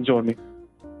 Then join me.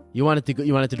 You wanted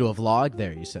to do a vlog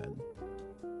there, you said.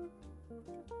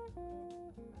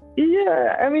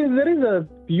 Yeah, I mean, there is a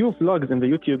few vlogs in the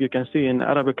YouTube you can see in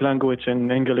Arabic language and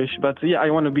English, but yeah, I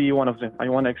want to be one of them. I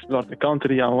want to explore the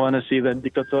country. I want to see the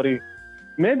dictatorship.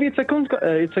 Maybe it's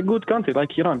a good country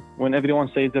like Iran, when everyone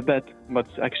says it's bad, but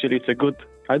actually it's a good.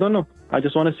 I don't know. I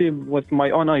just want to see with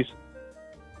my own eyes.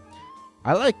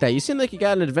 I like that. You seem like you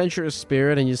got an adventurous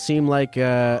spirit, and you seem like,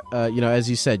 as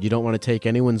you said, you don't want to take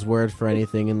anyone's word for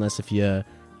anything unless if you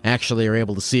actually are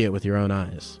able to see it with your own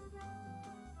eyes.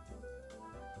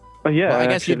 Yeah, well, I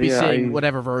guess you'd be seeing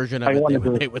whatever version of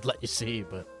it they would let you see,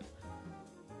 but...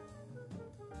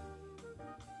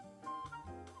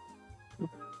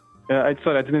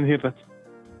 Sorry, I didn't hear that.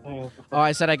 Oh,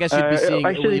 I said I guess you'd be seeing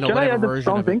whatever version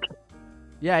something? of it.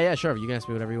 Yeah, sure. You can ask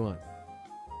me whatever you want.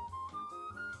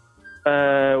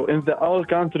 In the whole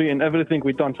country and everything,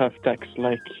 we don't have tax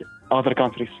like other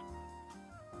countries.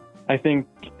 I think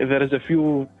there is a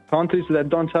few countries that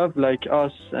don't have, like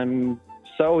us, and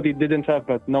Saudi didn't have,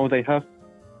 but now they have.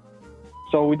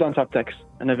 So we don't have tax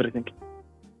and everything.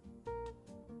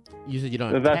 You said you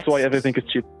don't have That's taxes. why everything is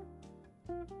cheap.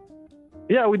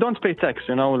 Yeah, we don't pay tax,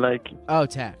 Oh,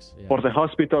 tax. Yeah. For the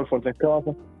hospital, for the car.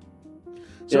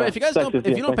 So if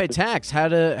you don't pay tax, how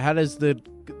does the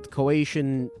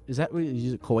Kuwaitian, is that what you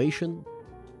use it, Kuwaitian?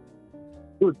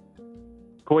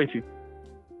 Kuwaiti.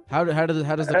 How does the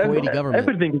Kuwaiti government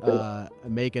everything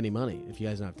make any money if you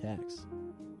guys don't have tax?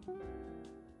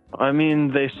 I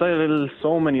mean, they sell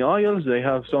so many oils. They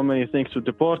have so many things to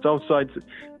deport outside.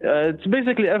 It's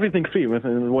basically everything free.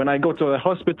 When I go to the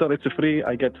hospital, it's free.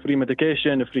 I get free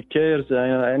medication, free cares,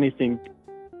 anything.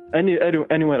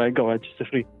 Anywhere I go, it's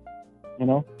free.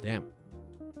 Damn.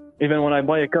 Even when I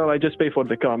buy a car, I just pay for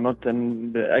the car, not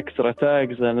the extra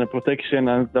tags and the protection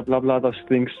and the blah blah those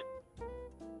things.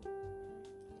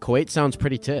 Kuwait sounds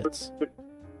pretty tits.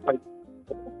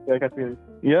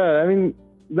 Yeah, I mean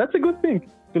that's a good thing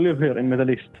to live here in Middle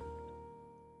East.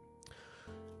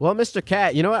 Well, Mr.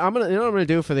 Cat, you know what? what I'm gonna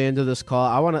do for the end of this call.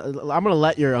 I'm gonna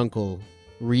let your uncle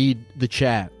read the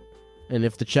chat, and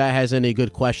if the chat has any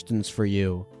good questions for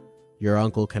you, your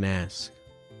uncle can ask.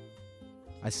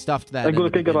 I stuffed that. أقول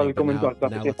in the كيف قرأ beginning, but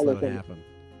الكومنتات. now let's let it happen.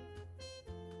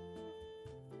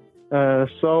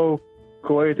 So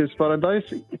Kuwait is paradise.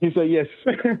 He said yes,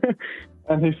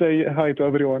 and he say hi to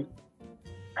everyone.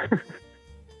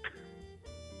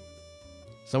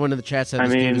 Someone in the chat said I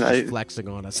this dude mean, is just flexing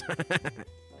on us.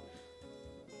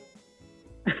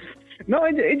 No,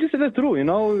 it just is true. You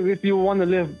know, if you want to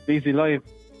live easy life,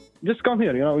 just come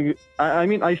here. You know, I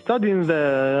mean, I study in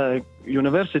the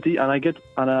university and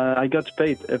I got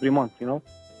paid every month. You know,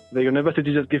 the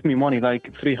university just give me money like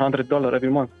 $300 every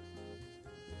month.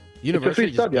 University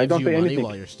just study. I gives don't you pay money anything.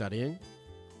 while you're studying?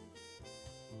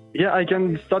 Yeah, I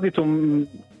can study to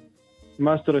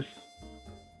master's.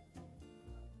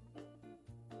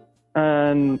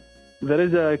 And there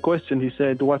is a question. He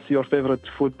said, "What's your favorite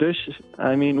food dish?"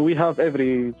 I mean, we have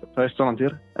every restaurant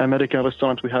here. American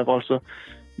restaurant we have also,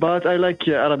 but I like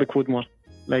Arabic food more.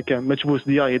 Like mechbous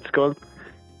diyai, it's called.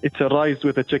 It's a rice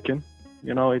with a chicken.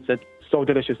 You know, it's so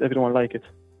delicious. Everyone like it.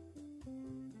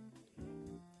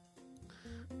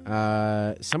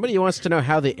 Somebody wants to know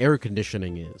how the air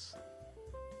conditioning is.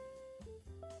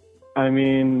 I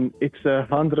mean, it's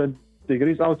 100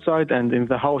 degrees outside, and in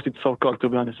the house it's so cold. To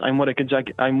be honest, I'm wearing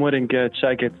a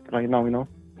jacket. Right now. You know,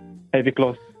 heavy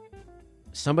clothes.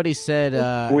 Somebody said,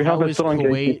 We have how a is strong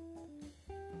Kuwait?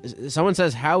 Someone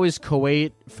says, how is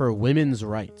Kuwait for women's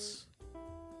rights?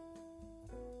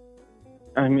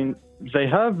 I mean, they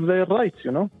have their rights.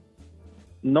 You know,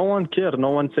 no one care. No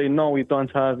one say no. We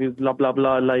don't have it. Blah blah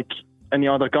blah. Like any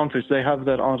other countries, they have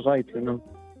their own rights. You know,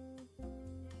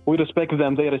 we respect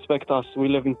them. They respect us. We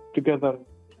live together.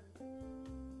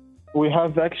 We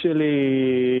have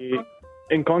actually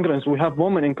in Congress. We have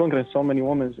women in Congress. So many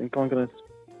women in Congress.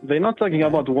 They're not talking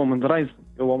about women's rights.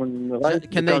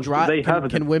 Can they drive? They have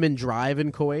Can women drive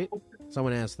in Kuwait?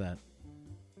 Someone asked that.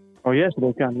 Oh yes,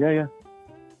 they can. Yeah.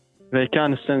 They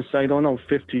can since I don't know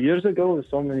 50 years ago. Or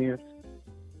so many years.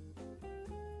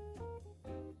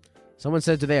 Someone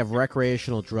said, do they have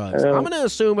recreational drugs? I'm going to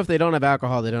assume if they don't have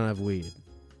alcohol, they don't have weed.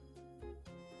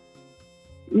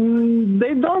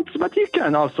 They don't, but you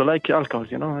can also like alcohol,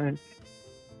 you know.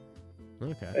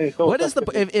 Okay. What is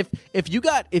if you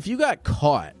got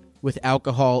caught with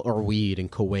alcohol or weed in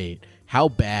Kuwait? How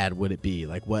bad would it be?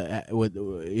 Like what would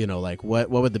what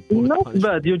would the not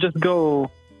bad. You just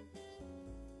go.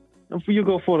 If you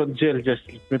go for jail, just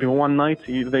maybe one night,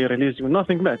 they release you.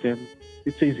 Nothing bad.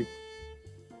 It's easy.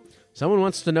 Someone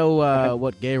wants to know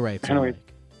what gay rights are like.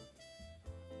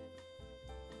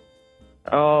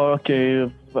 Oh,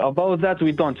 okay. About that,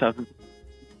 we don't have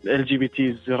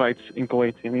LGBT's rights in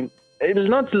Kuwait. I mean, it's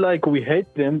not like we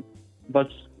hate them, but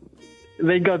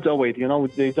they got away. You know,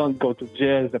 they don't go to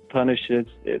jail. They punish it.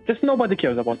 Just nobody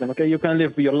cares about them. Okay, you can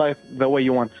live your life the way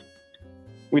you want.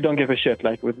 We don't give a shit,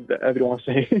 like with everyone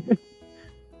saying.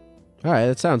 All right,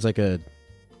 that sounds like an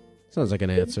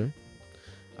answer.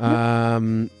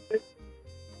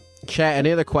 Chat.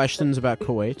 Any other questions about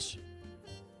Kuwait?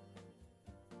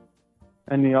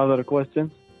 Any other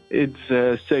questions? It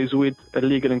says weed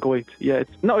illegal in Kuwait. Yeah,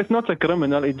 it's not a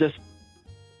criminal. It just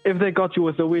if they got you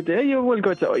with the weed, you will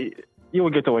get away. You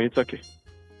will get away. It's okay.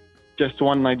 Just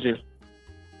one night jail.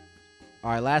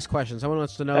 All right, last question. Someone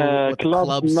wants to know what the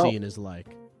club scene is like.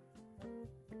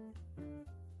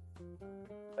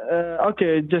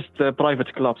 Okay, just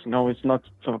private clubs. No, it's not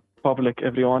public.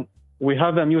 Everyone. We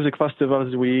have music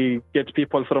festivals. We get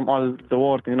people from all the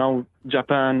world. You know,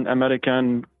 Japan,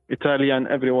 American, Italian,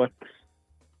 everywhere.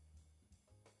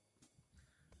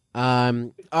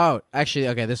 Oh, actually,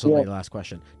 okay, this will be the last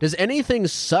question. Does anything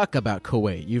suck about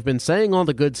Kuwait? You've been saying all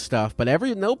the good stuff, but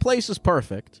no place is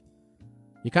perfect.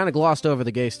 You kind of glossed over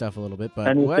the gay stuff a little bit,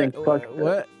 but what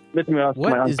Let me ask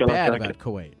my is uncle bad about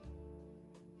Kuwait?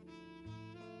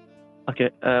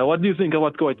 Okay, what do you think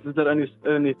about Kuwait? Is there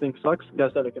anything sucks?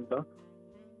 قاعد أسألك أنت.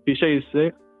 في شيء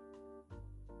يصير?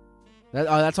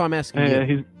 That's all I'm asking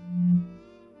you.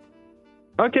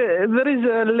 Okay, there is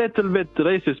a little bit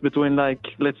racist between, like,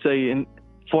 let's say,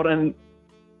 for an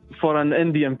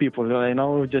Indian people, you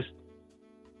know, just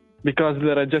because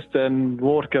they're just a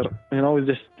worker, you know,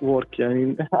 just work. I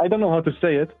mean, I don't know how to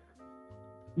say it,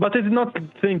 but it's not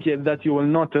thinking that you will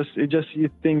notice. It's just you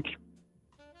think.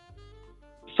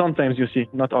 Sometimes you see,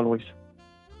 not always.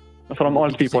 from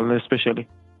all people, especially.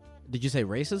 Did you say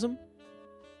racism?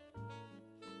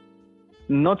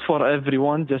 Not for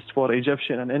everyone, just for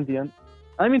Egyptian and Indian.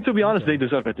 I mean, to be honest, they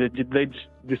deserve it. They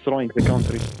destroying the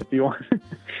country. If you want,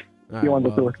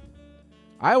 to do it.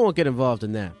 I won't get involved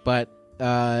in that. But,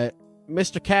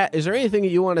 Mr. Cat, is there anything that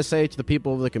you want to say to the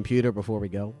people over the computer before we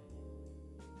go?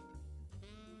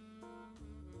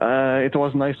 It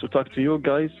was nice to talk to you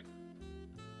guys.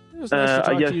 It was nice to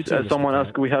talk to you too, someone Mr.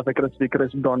 asked, we have a crispy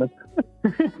crisp donut.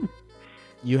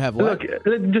 You have what? Look,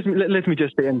 let me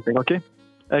just say anything, okay?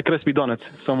 A crispy donut.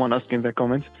 Someone asked in the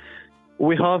comments.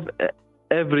 We have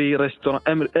every restaurant,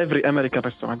 every American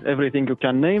restaurant, everything you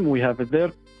can name, we have it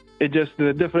there. It just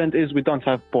the difference is we don't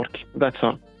have pork. That's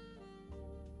all.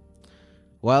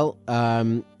 Well,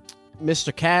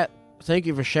 Mr. Cat, thank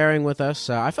you for sharing with us.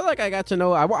 I feel like I got to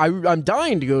know. I'm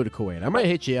dying to go to Kuwait. I might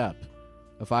hit you up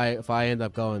if I end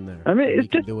up going there. I mean, we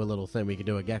can do a little thing. We can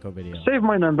do a gecko video. Save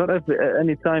my number.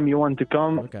 Anytime you want to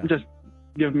come, just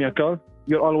give me a call.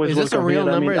 You're always welcome. Is this a real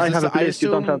number? I have a place. You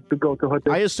don't have to go to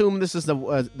hotel. I assume this is a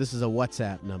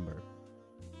WhatsApp number.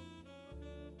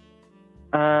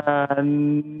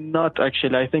 Not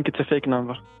actually. I think it's a fake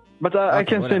number. But I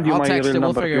can send you my real number.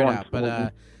 We'll figure it out.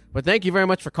 But thank you very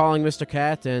much for calling, Mr.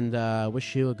 Cat, and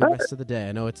wish you a good rest of the day.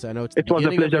 I know it's. It was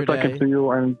a pleasure talking to you,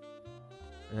 and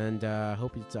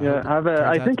hope it's.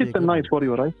 I think it's a night for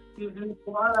you, right?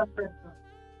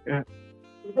 Yeah.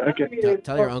 Okay.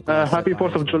 Tell your uncle. Happy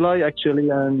 4th of July, actually,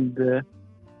 and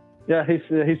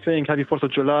he's saying Happy 4th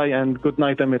of July and good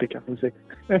night, America.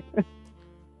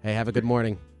 Hey, have a good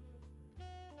morning.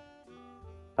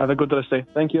 Have a good rest day.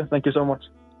 Thank you so much.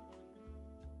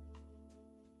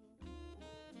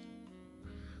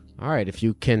 All right, if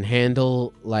you can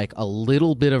handle like a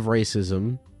little bit of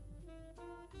racism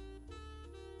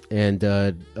and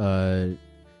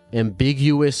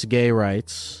ambiguous gay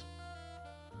rights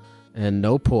and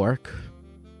no pork,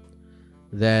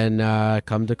 then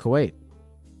come to Kuwait.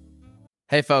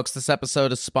 Hey folks, this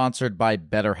episode is sponsored by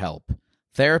BetterHelp.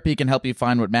 Therapy can help you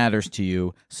find what matters to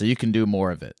you so you can do more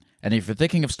of it. And if you're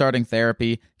thinking of starting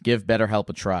therapy, give BetterHelp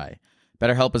a try.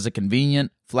 BetterHelp is a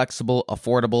convenient, flexible,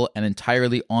 affordable, and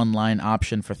entirely online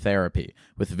option for therapy,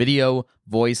 with video,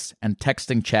 voice, and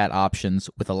texting chat options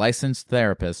with a licensed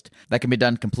therapist that can be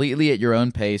done completely at your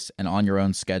own pace and on your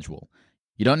own schedule.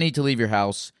 You don't need to leave your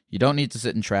house. You don't need to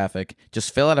sit in traffic.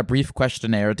 Just fill out a brief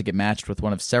questionnaire to get matched with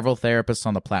one of several therapists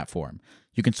on the platform.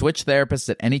 You can switch therapists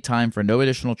at any time for no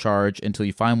additional charge until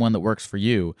you find one that works for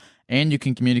you, and you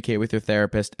can communicate with your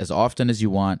therapist as often as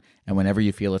you want and whenever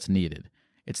you feel it's needed.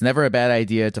 It's never a bad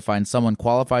idea to find someone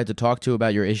qualified to talk to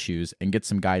about your issues and get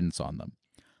some guidance on them.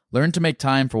 Learn to make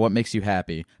time for what makes you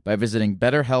happy by visiting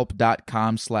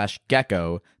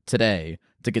betterhelp.com/gecko today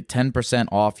to get 10%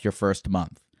 off your first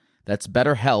month. That's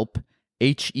BetterHelp,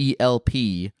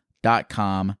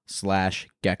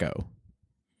 HELP.com/gecko.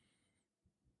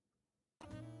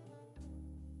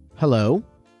 Hello.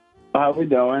 How we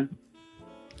doing?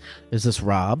 Is this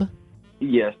Rob?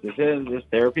 Yes, this is. This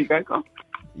Therapy Gecko?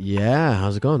 Yeah,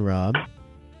 how's it going, Rob?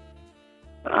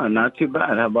 Not too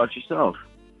bad. How about yourself?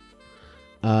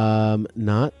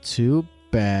 Not too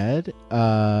bad.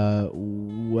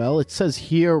 Well, it says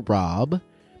here, Rob,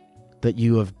 that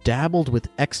you have dabbled with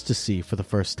ecstasy for the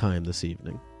first time this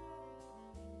evening.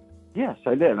 Yes,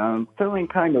 I did. I'm feeling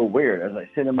kind of weird as I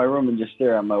sit in my room and just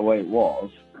stare at my white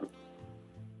walls.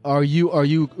 Are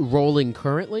you rolling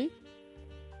currently?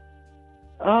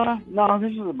 No,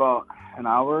 this was about an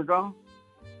hour ago.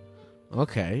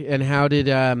 Okay, and how did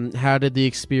the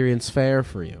experience fare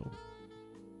for you?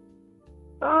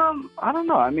 I don't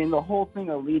know. I mean, the whole thing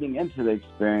of leading into the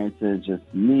experience is just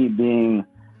me being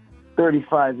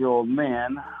 35-year-old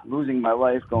man, losing my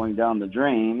life, going down the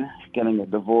drain, getting a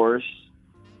divorce,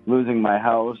 losing my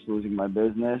house, losing my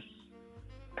business.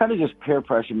 Kind of just peer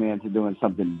pressured me into doing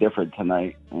something different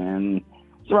tonight. And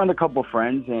it's around a couple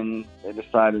friends, and they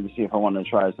decided to see if I wanted to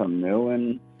try something new.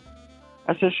 And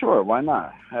I said, sure, why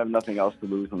not? I have nothing else to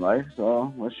lose in life,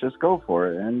 so let's just go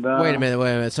for it. And Wait a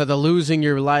minute. So the losing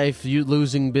your life, you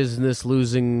losing business,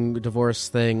 losing divorce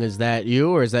thing, is that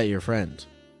you or is that your friend?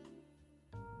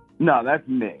 No, that's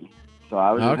me. So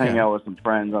I was just hanging out with some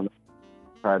friends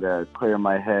try to clear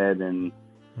my head and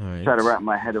try to wrap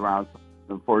my head around.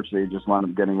 Unfortunately, just wound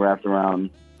up getting wrapped around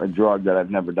a drug that I've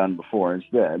never done before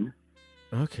instead.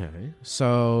 Okay.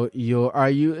 So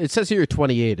it says here you're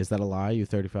 28. Is that a lie? You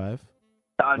 35?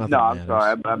 No, I'm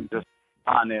sorry. I'm just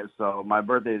on it. So my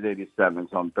birthday is 87,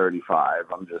 so I'm 35.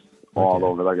 I'm just all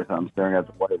over. Like I said, I'm staring at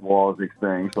the white walls,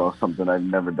 experiencing something I've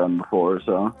never done before.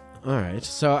 So. All right.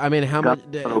 So I mean, how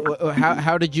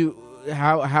did you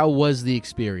how was the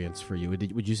experience for you?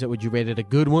 Would you rate it a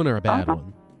good one or a bad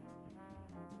one?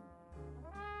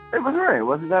 It was alright. It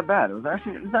wasn't that bad. It was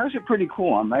actually pretty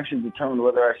cool. I'm actually determined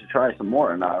whether I should try some more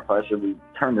or not. If I should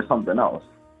turn to something else.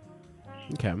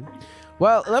 Okay.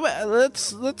 Well,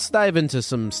 let's dive into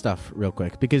some stuff real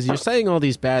quick, because you're saying all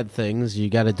these bad things. You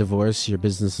got a divorce. Your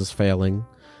business is failing,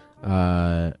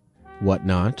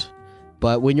 whatnot.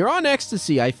 But when you're on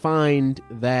ecstasy, I find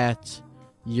that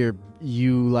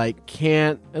you like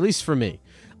can't. At least for me,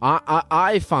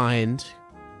 I find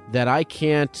that I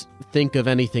can't think of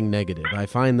anything negative. I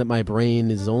find that my brain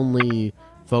is only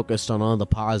focused on all the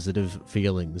positive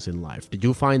feelings in life. Did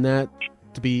you find that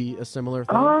to be a similar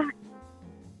thing?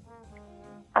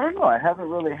 I don't know. I haven't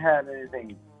really had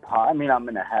anything. I mean, I'm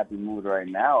in a happy mood right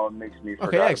now. It makes me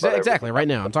forget. Okay, yeah, exactly. Right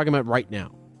now, I'm talking about right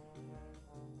now.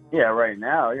 Yeah, right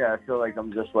now. Yeah, I feel like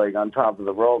I'm just like on top of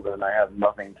the world and I have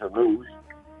nothing to lose.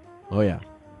 Oh yeah.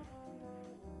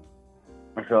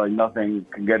 I feel like nothing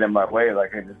can get in my way.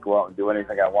 Like I can just go out and do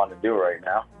anything I want to do right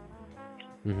now.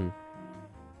 Mm-hmm.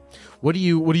 What do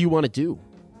you want to do?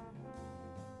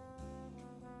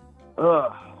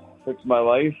 Fix my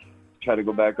life. Try to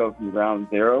go back up from ground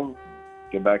zero.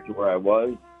 Get back to where I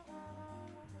was.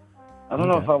 I don't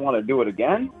know if I want to do it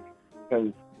again,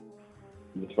 because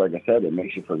just like I said, it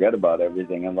makes you forget about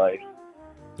everything in life.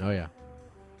 Oh yeah.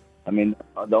 I mean,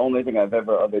 the only thing I've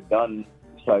ever done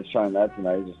besides trying that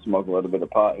tonight is just smoke a little bit of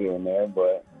pot here and there,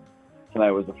 but tonight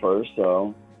was the first,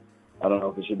 so I don't know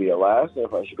if it should be a last or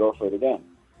if I should go for it again.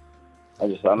 I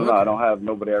don't know. I don't have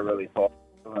nobody I really talk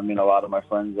to. I mean, a lot of my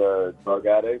friends are drug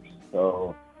addicts,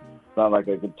 so it's not like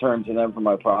I could turn to them for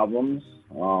my problems.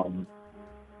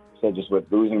 So just with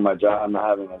losing my job, not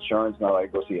having insurance, not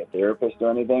like go see a therapist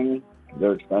or anything.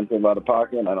 They're expensive out of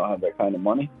pocket, and I don't have that kind of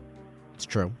money. It's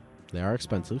true. They are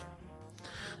expensive.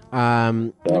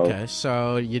 Okay,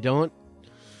 so you don't...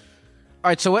 All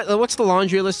right, so what's the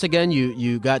laundry list again?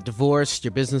 You got divorced,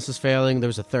 your business is failing. There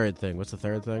was a third thing. What's the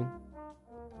third thing?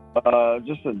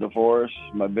 Just a divorce,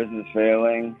 my business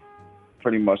failing,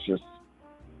 pretty much just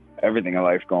everything in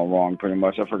life going wrong, pretty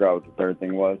much. I forgot what the third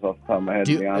thing was off the top of my head,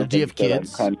 to be honest. Do you have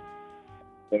kids?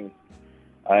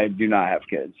 I do not have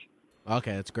kids.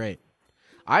 Okay, that's great.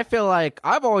 I've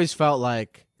always felt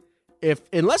like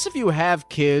unless you have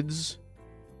kids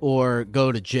or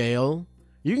go to jail,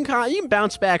 you can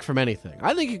bounce back from anything.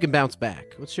 I think you can bounce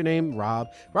back. What's your name? Rob?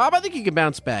 Rob, I think you can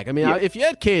bounce back. I mean, if you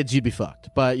had kids, you'd be fucked.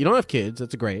 But you don't have kids.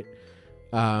 That's great.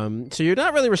 So you're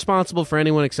not really responsible for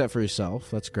anyone except for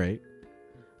yourself. That's great.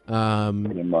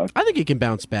 Pretty much. I think you can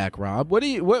bounce back, Rob. What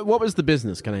was the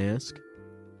business, can I ask?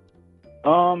 I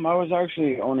was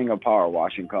actually owning a power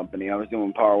washing company. I was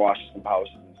doing power washes in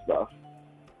houses and stuff.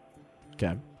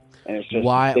 Okay. And it's just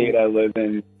the state I live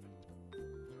in.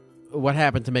 What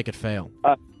happened to make it fail?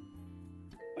 I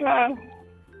don't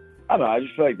know. I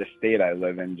just feel like the state I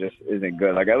live in just isn't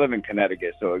good. Like, I live in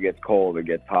Connecticut, so it gets cold, it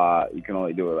gets hot. You can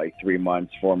only do it like 3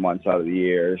 months, 4 months out of the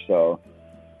year. So,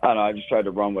 I don't know. I just tried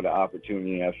to run with an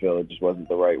opportunity. I feel it just wasn't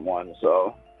the right one.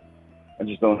 So, I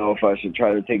just don't know if I should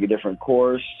try to take a different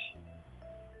course.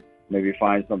 Maybe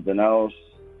find something else.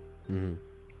 Mm-hmm.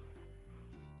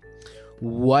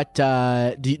 What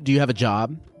do you have a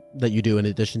job that you do in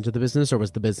addition to the business, or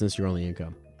was the business your only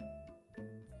income?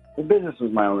 The business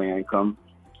was my only income.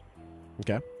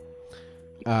 Okay.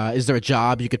 Is there a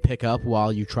job you could pick up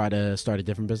while you try to start a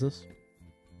different business?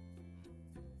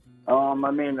 I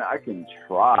mean, I can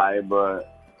try, but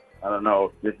I don't know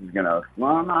if this is gonna.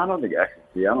 Well, no, I don't think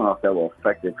ecstasy. I don't know if that will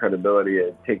affect the credibility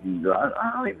of taking drugs.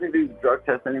 I don't think they do drug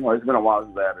tests anymore. It's been a while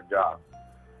since I had a job,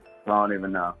 so I don't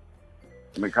even know.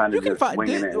 I'm kind of just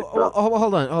winging it.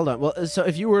 Hold on. Well, so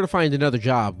if you were to find another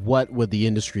job, what would the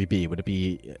industry be? Would it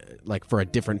be like for a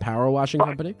different power washing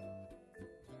company?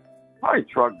 Probably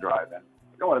truck driving.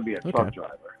 I don't want to be a truck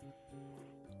driver.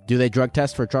 Do they drug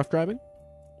test for truck driving?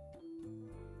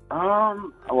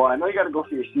 Well, I know you got to go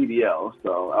for your CDL.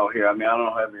 So out here, I mean, I don't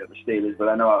know how every other state is, but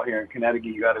I know out here in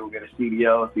Connecticut, you got to go get a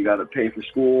CDL. So you got to pay for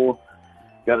school.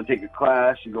 You got to take a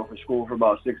class. You go for school for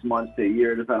about 6 months to a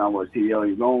year, depending on what CDL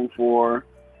you're going for.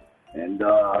 And,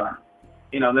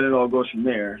 then it all goes from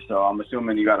there. So I'm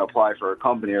assuming you got to apply for a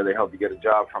company or they help you get a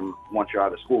job from once you're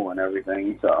out of school and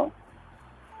everything. So.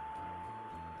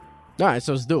 All right,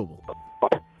 so it's doable.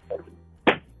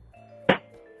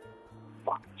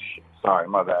 Sorry,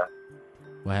 my bad.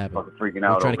 What happened? I'm freaking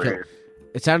out over here.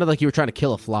 It sounded like you were trying to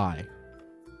kill a fly.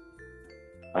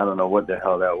 I don't know what the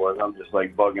hell that was. I'm just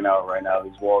like bugging out right now.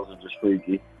 These walls are just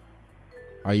freaky.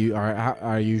 Are you?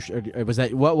 Was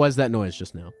that? What was that noise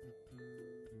just now?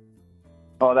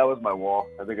 Oh, that was my wall.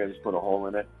 I think I just put a hole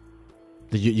in it.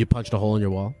 Did you punched a hole in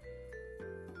your wall?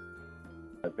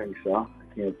 I think so.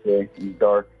 I can't say. It's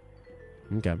dark.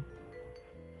 Okay. I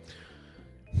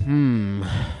don't know.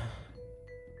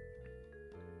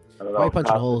 Why are you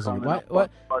punching holes in?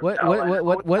 What? Who is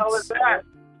that?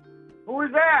 Who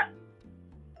is that?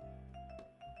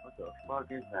 What the fuck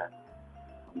is that?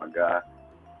 Oh my god.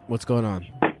 What's going on?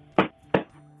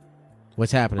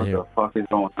 What's happening What here? the fuck is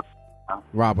going on?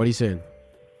 Rob, what are you saying?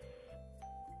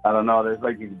 I don't know. There's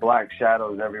like these black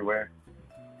shadows everywhere.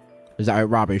 Is that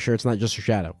Rob? Are you sure it's not just a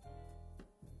shadow?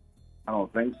 I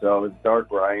don't think so. It's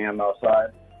dark where I am outside.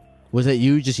 Was it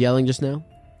you just yelling just now?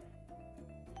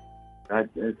 I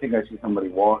think I see somebody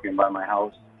walking by my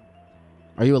house.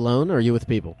 Are you alone or are you with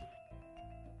people?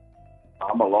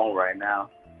 I'm alone right now.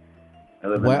 I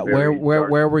live in a Where very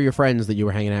dark- were your friends that you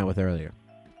were hanging out with earlier?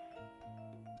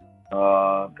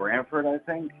 Brantford, I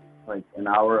think. Like an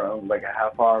hour, like a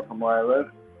half hour from where I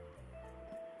live.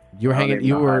 You were I don't hanging. even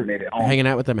You know how I were made it home. hanging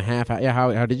out with them a half hour. Yeah.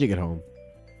 How did you get home?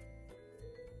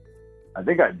 I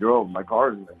think I drove. My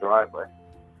car's in the driveway.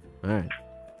 All right.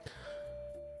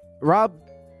 Rob,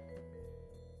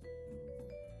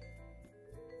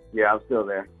 Yeah, I'm still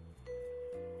there.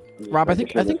 I'm just Rob, I making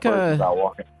think- sure I this think, person's not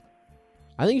walking.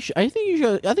 I think you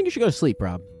should go to sleep,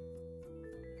 Rob.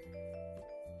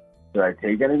 Should I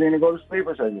take anything to go to sleep,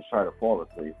 or should I just try to fall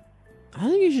asleep? I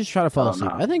think you should try to fall don't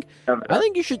asleep. know. I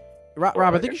think you should. Rob,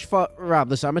 I think you should fall. Rob,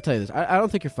 listen, I'm gonna tell you this. I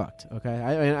don't think you're fucked. Okay.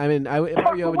 I mean, if I were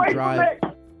you, I would drive.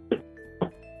 What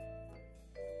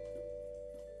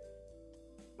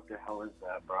the hell is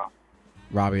that, bro?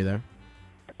 Rob, are you there?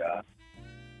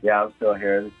 Yeah, I'm still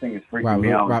here. This thing is freaking Rob,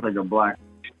 me out. Rob- It's like a black.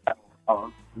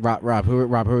 Oh, Rob, who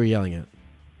are you yelling at?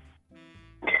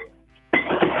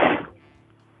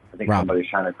 I think Rob. somebody's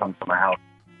trying to come to my house.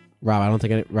 Rob, I don't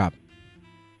think any. Rob,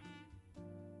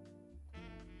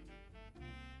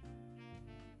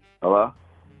 Hello?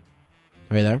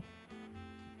 are you there?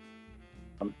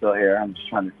 I'm still here. I'm just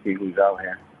trying to see who's out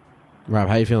here. Rob,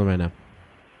 how you feeling right now?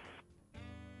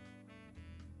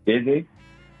 Busy?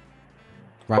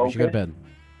 Rob, you should go to Okay. bed.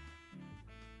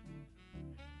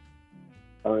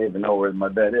 I don't even know where my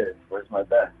bed is. Where's my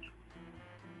bed?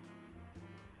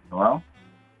 Hello?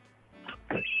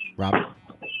 Rob.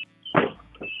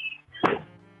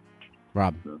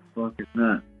 Rob, The fuck is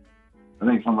that? I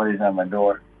think somebody's at my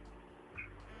door.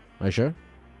 are you sure?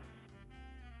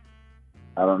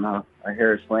 I don't know. I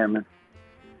hear it slamming.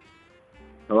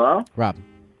 Hello? Rob,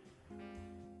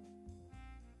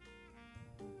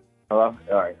 Hello?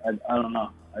 All right. I don't know.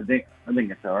 I think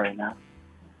it's all right now.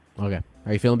 okay.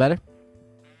 Are you feeling better?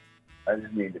 I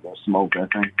just need to go smoke, I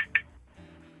think.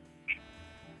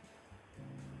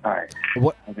 All right.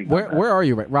 What? I think Where are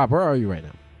you, Rob? Where are you right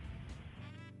now?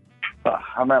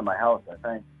 I'm at my house, I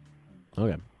think.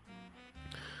 Okay.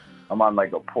 I'm on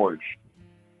like a porch.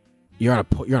 You're on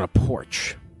a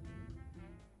porch.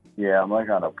 Yeah, I'm like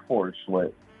on a porch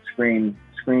with screened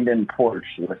in porch.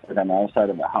 It's like on the outside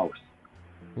of the house.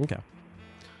 Okay.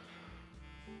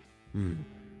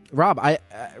 Rob,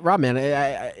 Rob,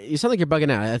 man, you sound like you're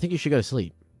bugging out. I think you should go to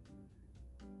sleep.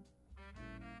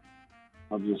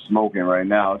 I'm just smoking right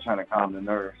now, trying to calm the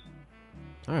nerves.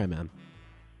 All right, man.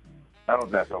 I hope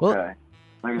that's okay. Well-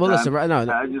 Like I Well, said, listen, right now,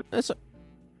 I just that's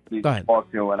need Go to ahead. talk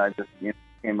to you, and I just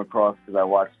came across because I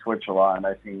watch Twitch a lot, and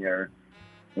I seen your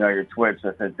Twitch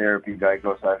that said therapy guy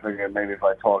goes. So I figured maybe if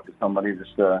I talk to somebody,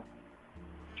 just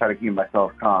try to keep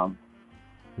myself calm.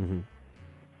 Mhm.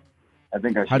 I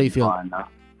think I should How do you be feel? fine now.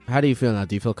 How do you feel now?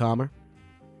 Do you feel calmer?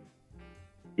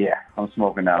 Yeah, I'm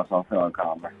smoking now, so I'm feeling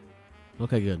calmer.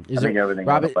 Okay, good. I think everything.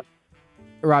 Rob, else-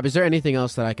 Rob, is there anything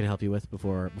else that I can help you with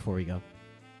before we go?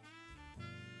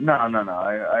 No.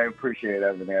 I appreciate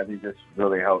everything. I think this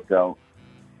really helped out.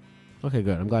 Okay,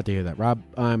 good. I'm glad to hear that, Rob.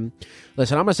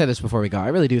 Listen, I'm gonna say this before we go. I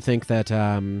really do think that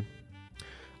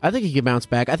I think you can bounce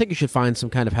back. I think you should find some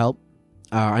kind of help.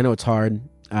 I know it's hard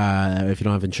if you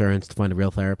don't have insurance to find a real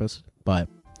therapist, but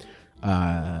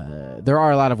there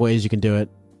are a lot of ways you can do it.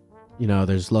 You know,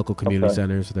 there's local community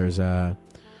centers. There's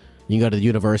you can go to the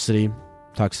university,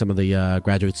 talk to some of the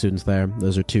graduate students there.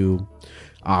 Those are two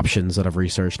options that I've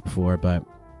researched before. But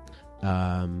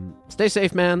stay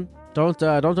safe, man. Don't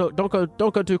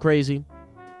go too crazy.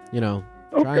 You know,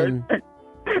 try and.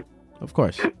 Of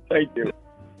course, Thank you.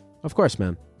 of course,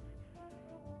 man.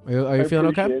 Are you feeling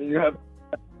okay? You have,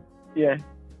 yeah.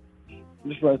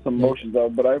 Just let some emotions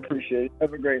out, but I appreciate it.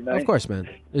 Have a great night. Of course, man.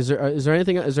 Is there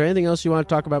anything else you want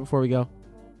to talk about before we go?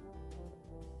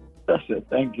 That's it.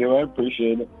 Thank you. I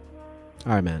appreciate it.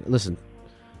 All right, man. Listen,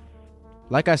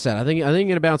 like I said, I think you're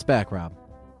gonna bounce back, Rob.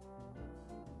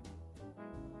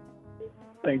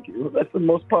 Thank you. That's the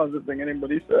most positive thing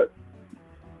anybody said.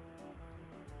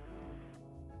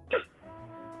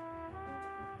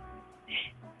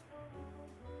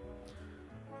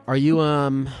 Are you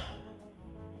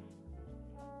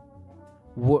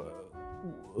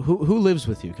who lives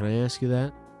with you? Can I ask you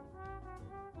that?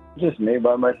 Just me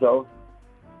by myself.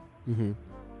 Mm-hmm.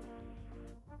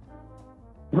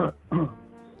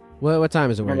 What time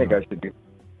is it? I think I should be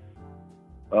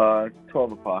 12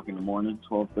 o'clock in the morning,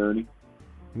 12:30.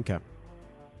 Okay.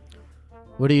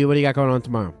 What do you got going on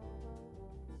tomorrow?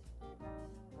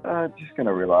 Just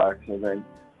gonna relax. I think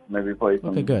maybe play some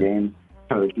Okay, good. games.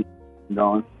 Try to keep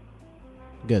going.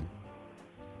 Good.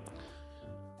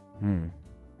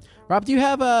 Rob, do you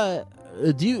have I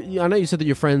know you said that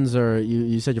your friends are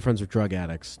you said your friends are drug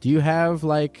addicts. Do you have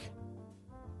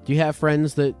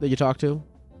friends that you talk to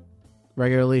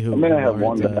regularly who I have are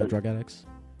one drug addicts?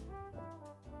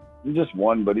 Just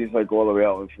one, but he's like all the way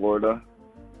out in Florida.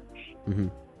 Mm-hmm.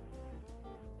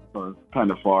 So it's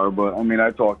kind of far, but I mean, I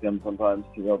talk to him sometimes.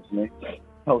 He helps me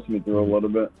through a little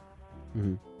bit.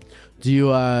 Mm-hmm. Do you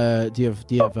have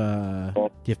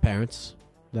parents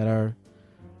that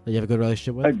you have a good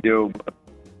relationship with? I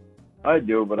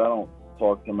do, but I don't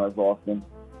talk to them as often.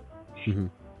 Mm-hmm.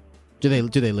 Do they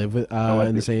live with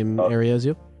in the same area as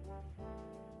you?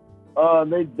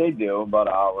 They do about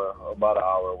an hour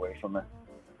away from me.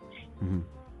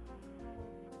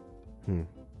 Mm-hmm.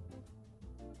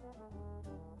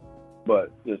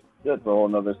 But that's a whole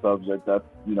nother subject. That's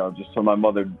just for my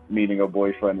mother meeting a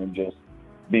boyfriend and just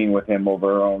being with him over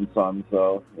her own son.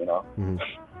 So Mm-hmm.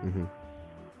 Mm-hmm.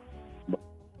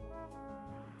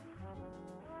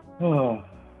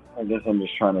 I guess I'm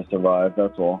just trying to survive.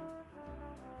 That's all.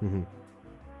 Mm-hmm.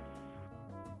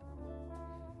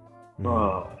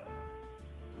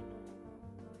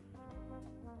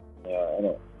 Yeah, I don't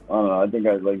know. I think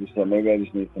like you said, maybe I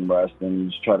just need some rest and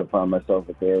just try to find myself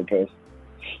a therapist.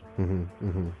 Mm-hmm.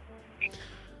 Mm-hmm.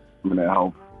 I'm gonna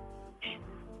help.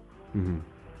 Mm-hmm.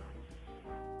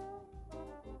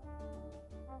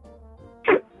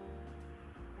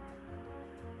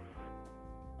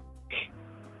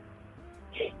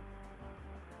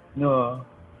 No.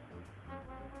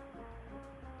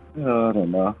 I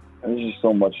don't know. There's just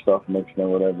so much stuff mixed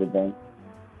in with everything.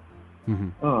 Mm-hmm.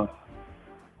 Oh.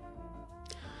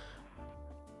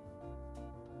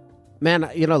 Man,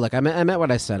 look, I meant what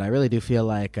I said. I really do feel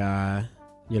like,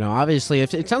 obviously,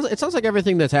 if it sounds like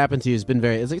everything that's happened to you has been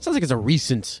it sounds like it's a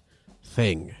recent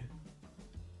thing.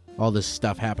 All this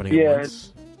stuff happening at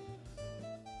once.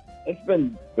 It's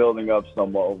been building up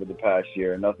somewhat over the past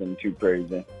year. Nothing too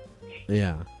crazy.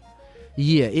 Yeah.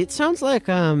 It sounds like,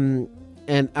 and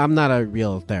I'm not a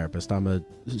real therapist. I'm a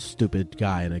stupid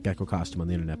guy in a gecko costume on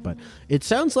the internet, but it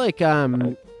sounds like,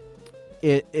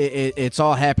 It's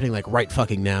all happening like right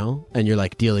fucking now, and you're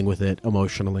like dealing with it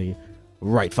emotionally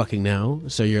right fucking now.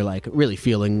 So you're like really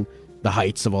feeling the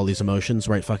heights of all these emotions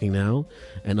right fucking now,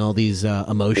 and all these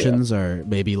emotions are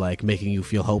maybe like making you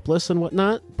feel hopeless and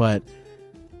whatnot. But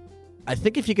I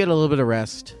think if you get a little bit of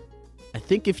rest, I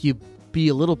think if you be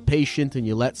a little patient and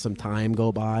you let some time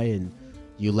go by and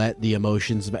you let the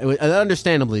emotions,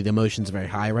 understandably the emotions are very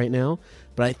high right now,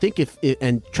 but I think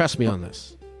and trust me on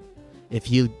this, if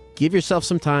you give yourself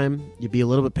some time, you be a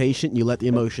little bit patient, you let the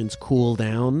emotions cool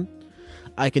down.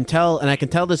 I can tell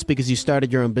this because you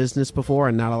started your own business before,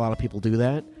 and not a lot of people do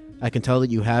that. I can tell that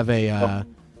you have a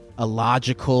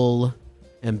logical,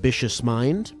 ambitious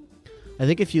mind. I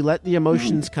think if you let the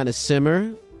emotions kind of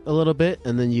simmer a little bit,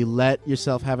 and then you let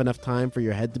yourself have enough time for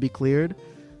your head to be cleared,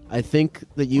 I think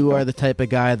that you are the type of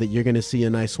guy that you're going to see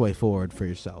a nice way forward for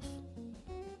yourself.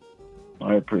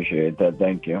 I appreciate that.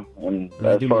 Thank you. And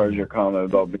as far as your comment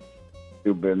about being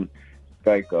stupid,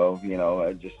 Geico,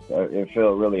 I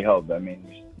feel it really helped. I mean,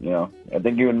 I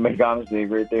think you would make honestly a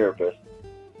great therapist.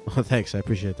 Well, thanks. I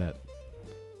appreciate that.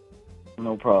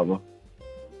 No problem.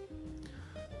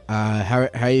 How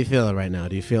are you feeling right now?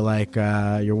 Do you feel like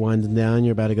you're winding down?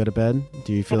 You're about to go to bed?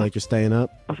 Do you feel like you're staying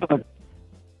up?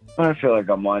 I feel like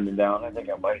I'm winding down. I think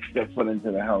I might step foot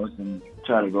into the house and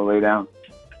try to go lay down.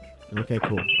 Okay,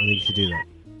 cool. I think you should do that.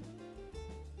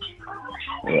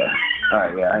 Yeah. All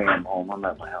right, yeah, I am home. I'm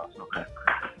at my house. Okay.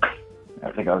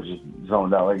 I think I was just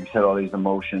zoned out. Like you said, all these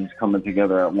emotions coming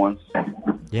together at once.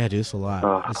 Yeah, dude, it's a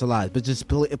lot. It's a lot. But just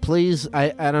please, I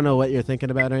don't know what you're thinking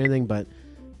about or anything, but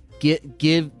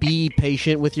be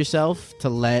patient with yourself to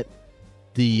let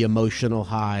the emotional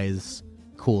highs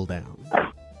cool down.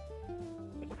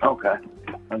 Okay.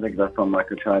 I think that's something I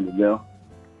could try to do.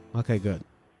 Okay, good.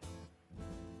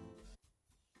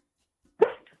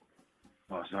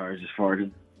 Oh, sorry, I just farted.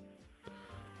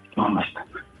 On my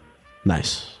stomach.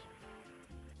 Nice.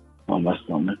 On my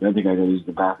stomach. I think I gotta use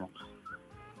the bathroom.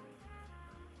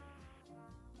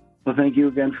 Well, thank you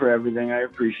again for everything. I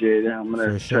appreciate it. I'm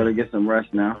gonna try to get some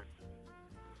rest now.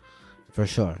 For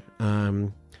sure.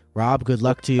 Rob, good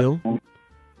luck to you.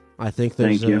 I think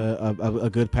there's Thank you. a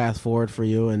good path forward for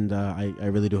you, and I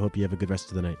really do hope you have a good rest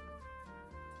of the night.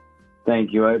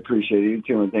 Thank you. I appreciate you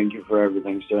too, and thank you for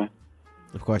everything, sir.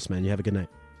 Of course, man. You have a good night.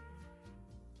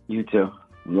 You too.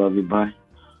 Love you. Bye.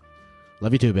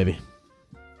 Love you too, baby.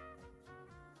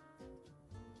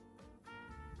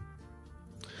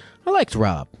 I liked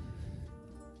Rob.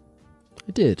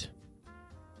 I did.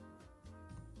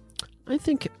 I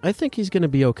think he's gonna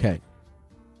be okay.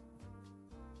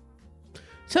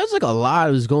 Sounds like a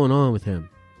lot was going on with him.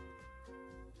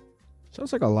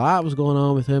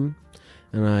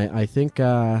 And I think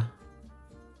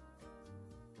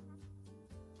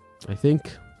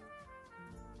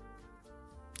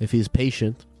if he's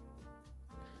patient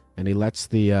and he lets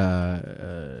the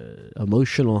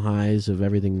emotional highs of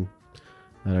everything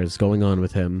that is going on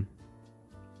with him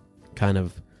kind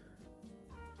of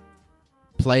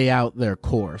play out their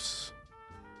course,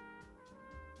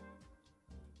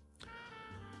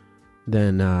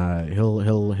 then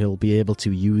he'll be able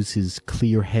to use his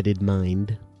clear-headed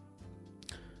mind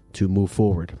to move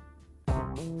forward.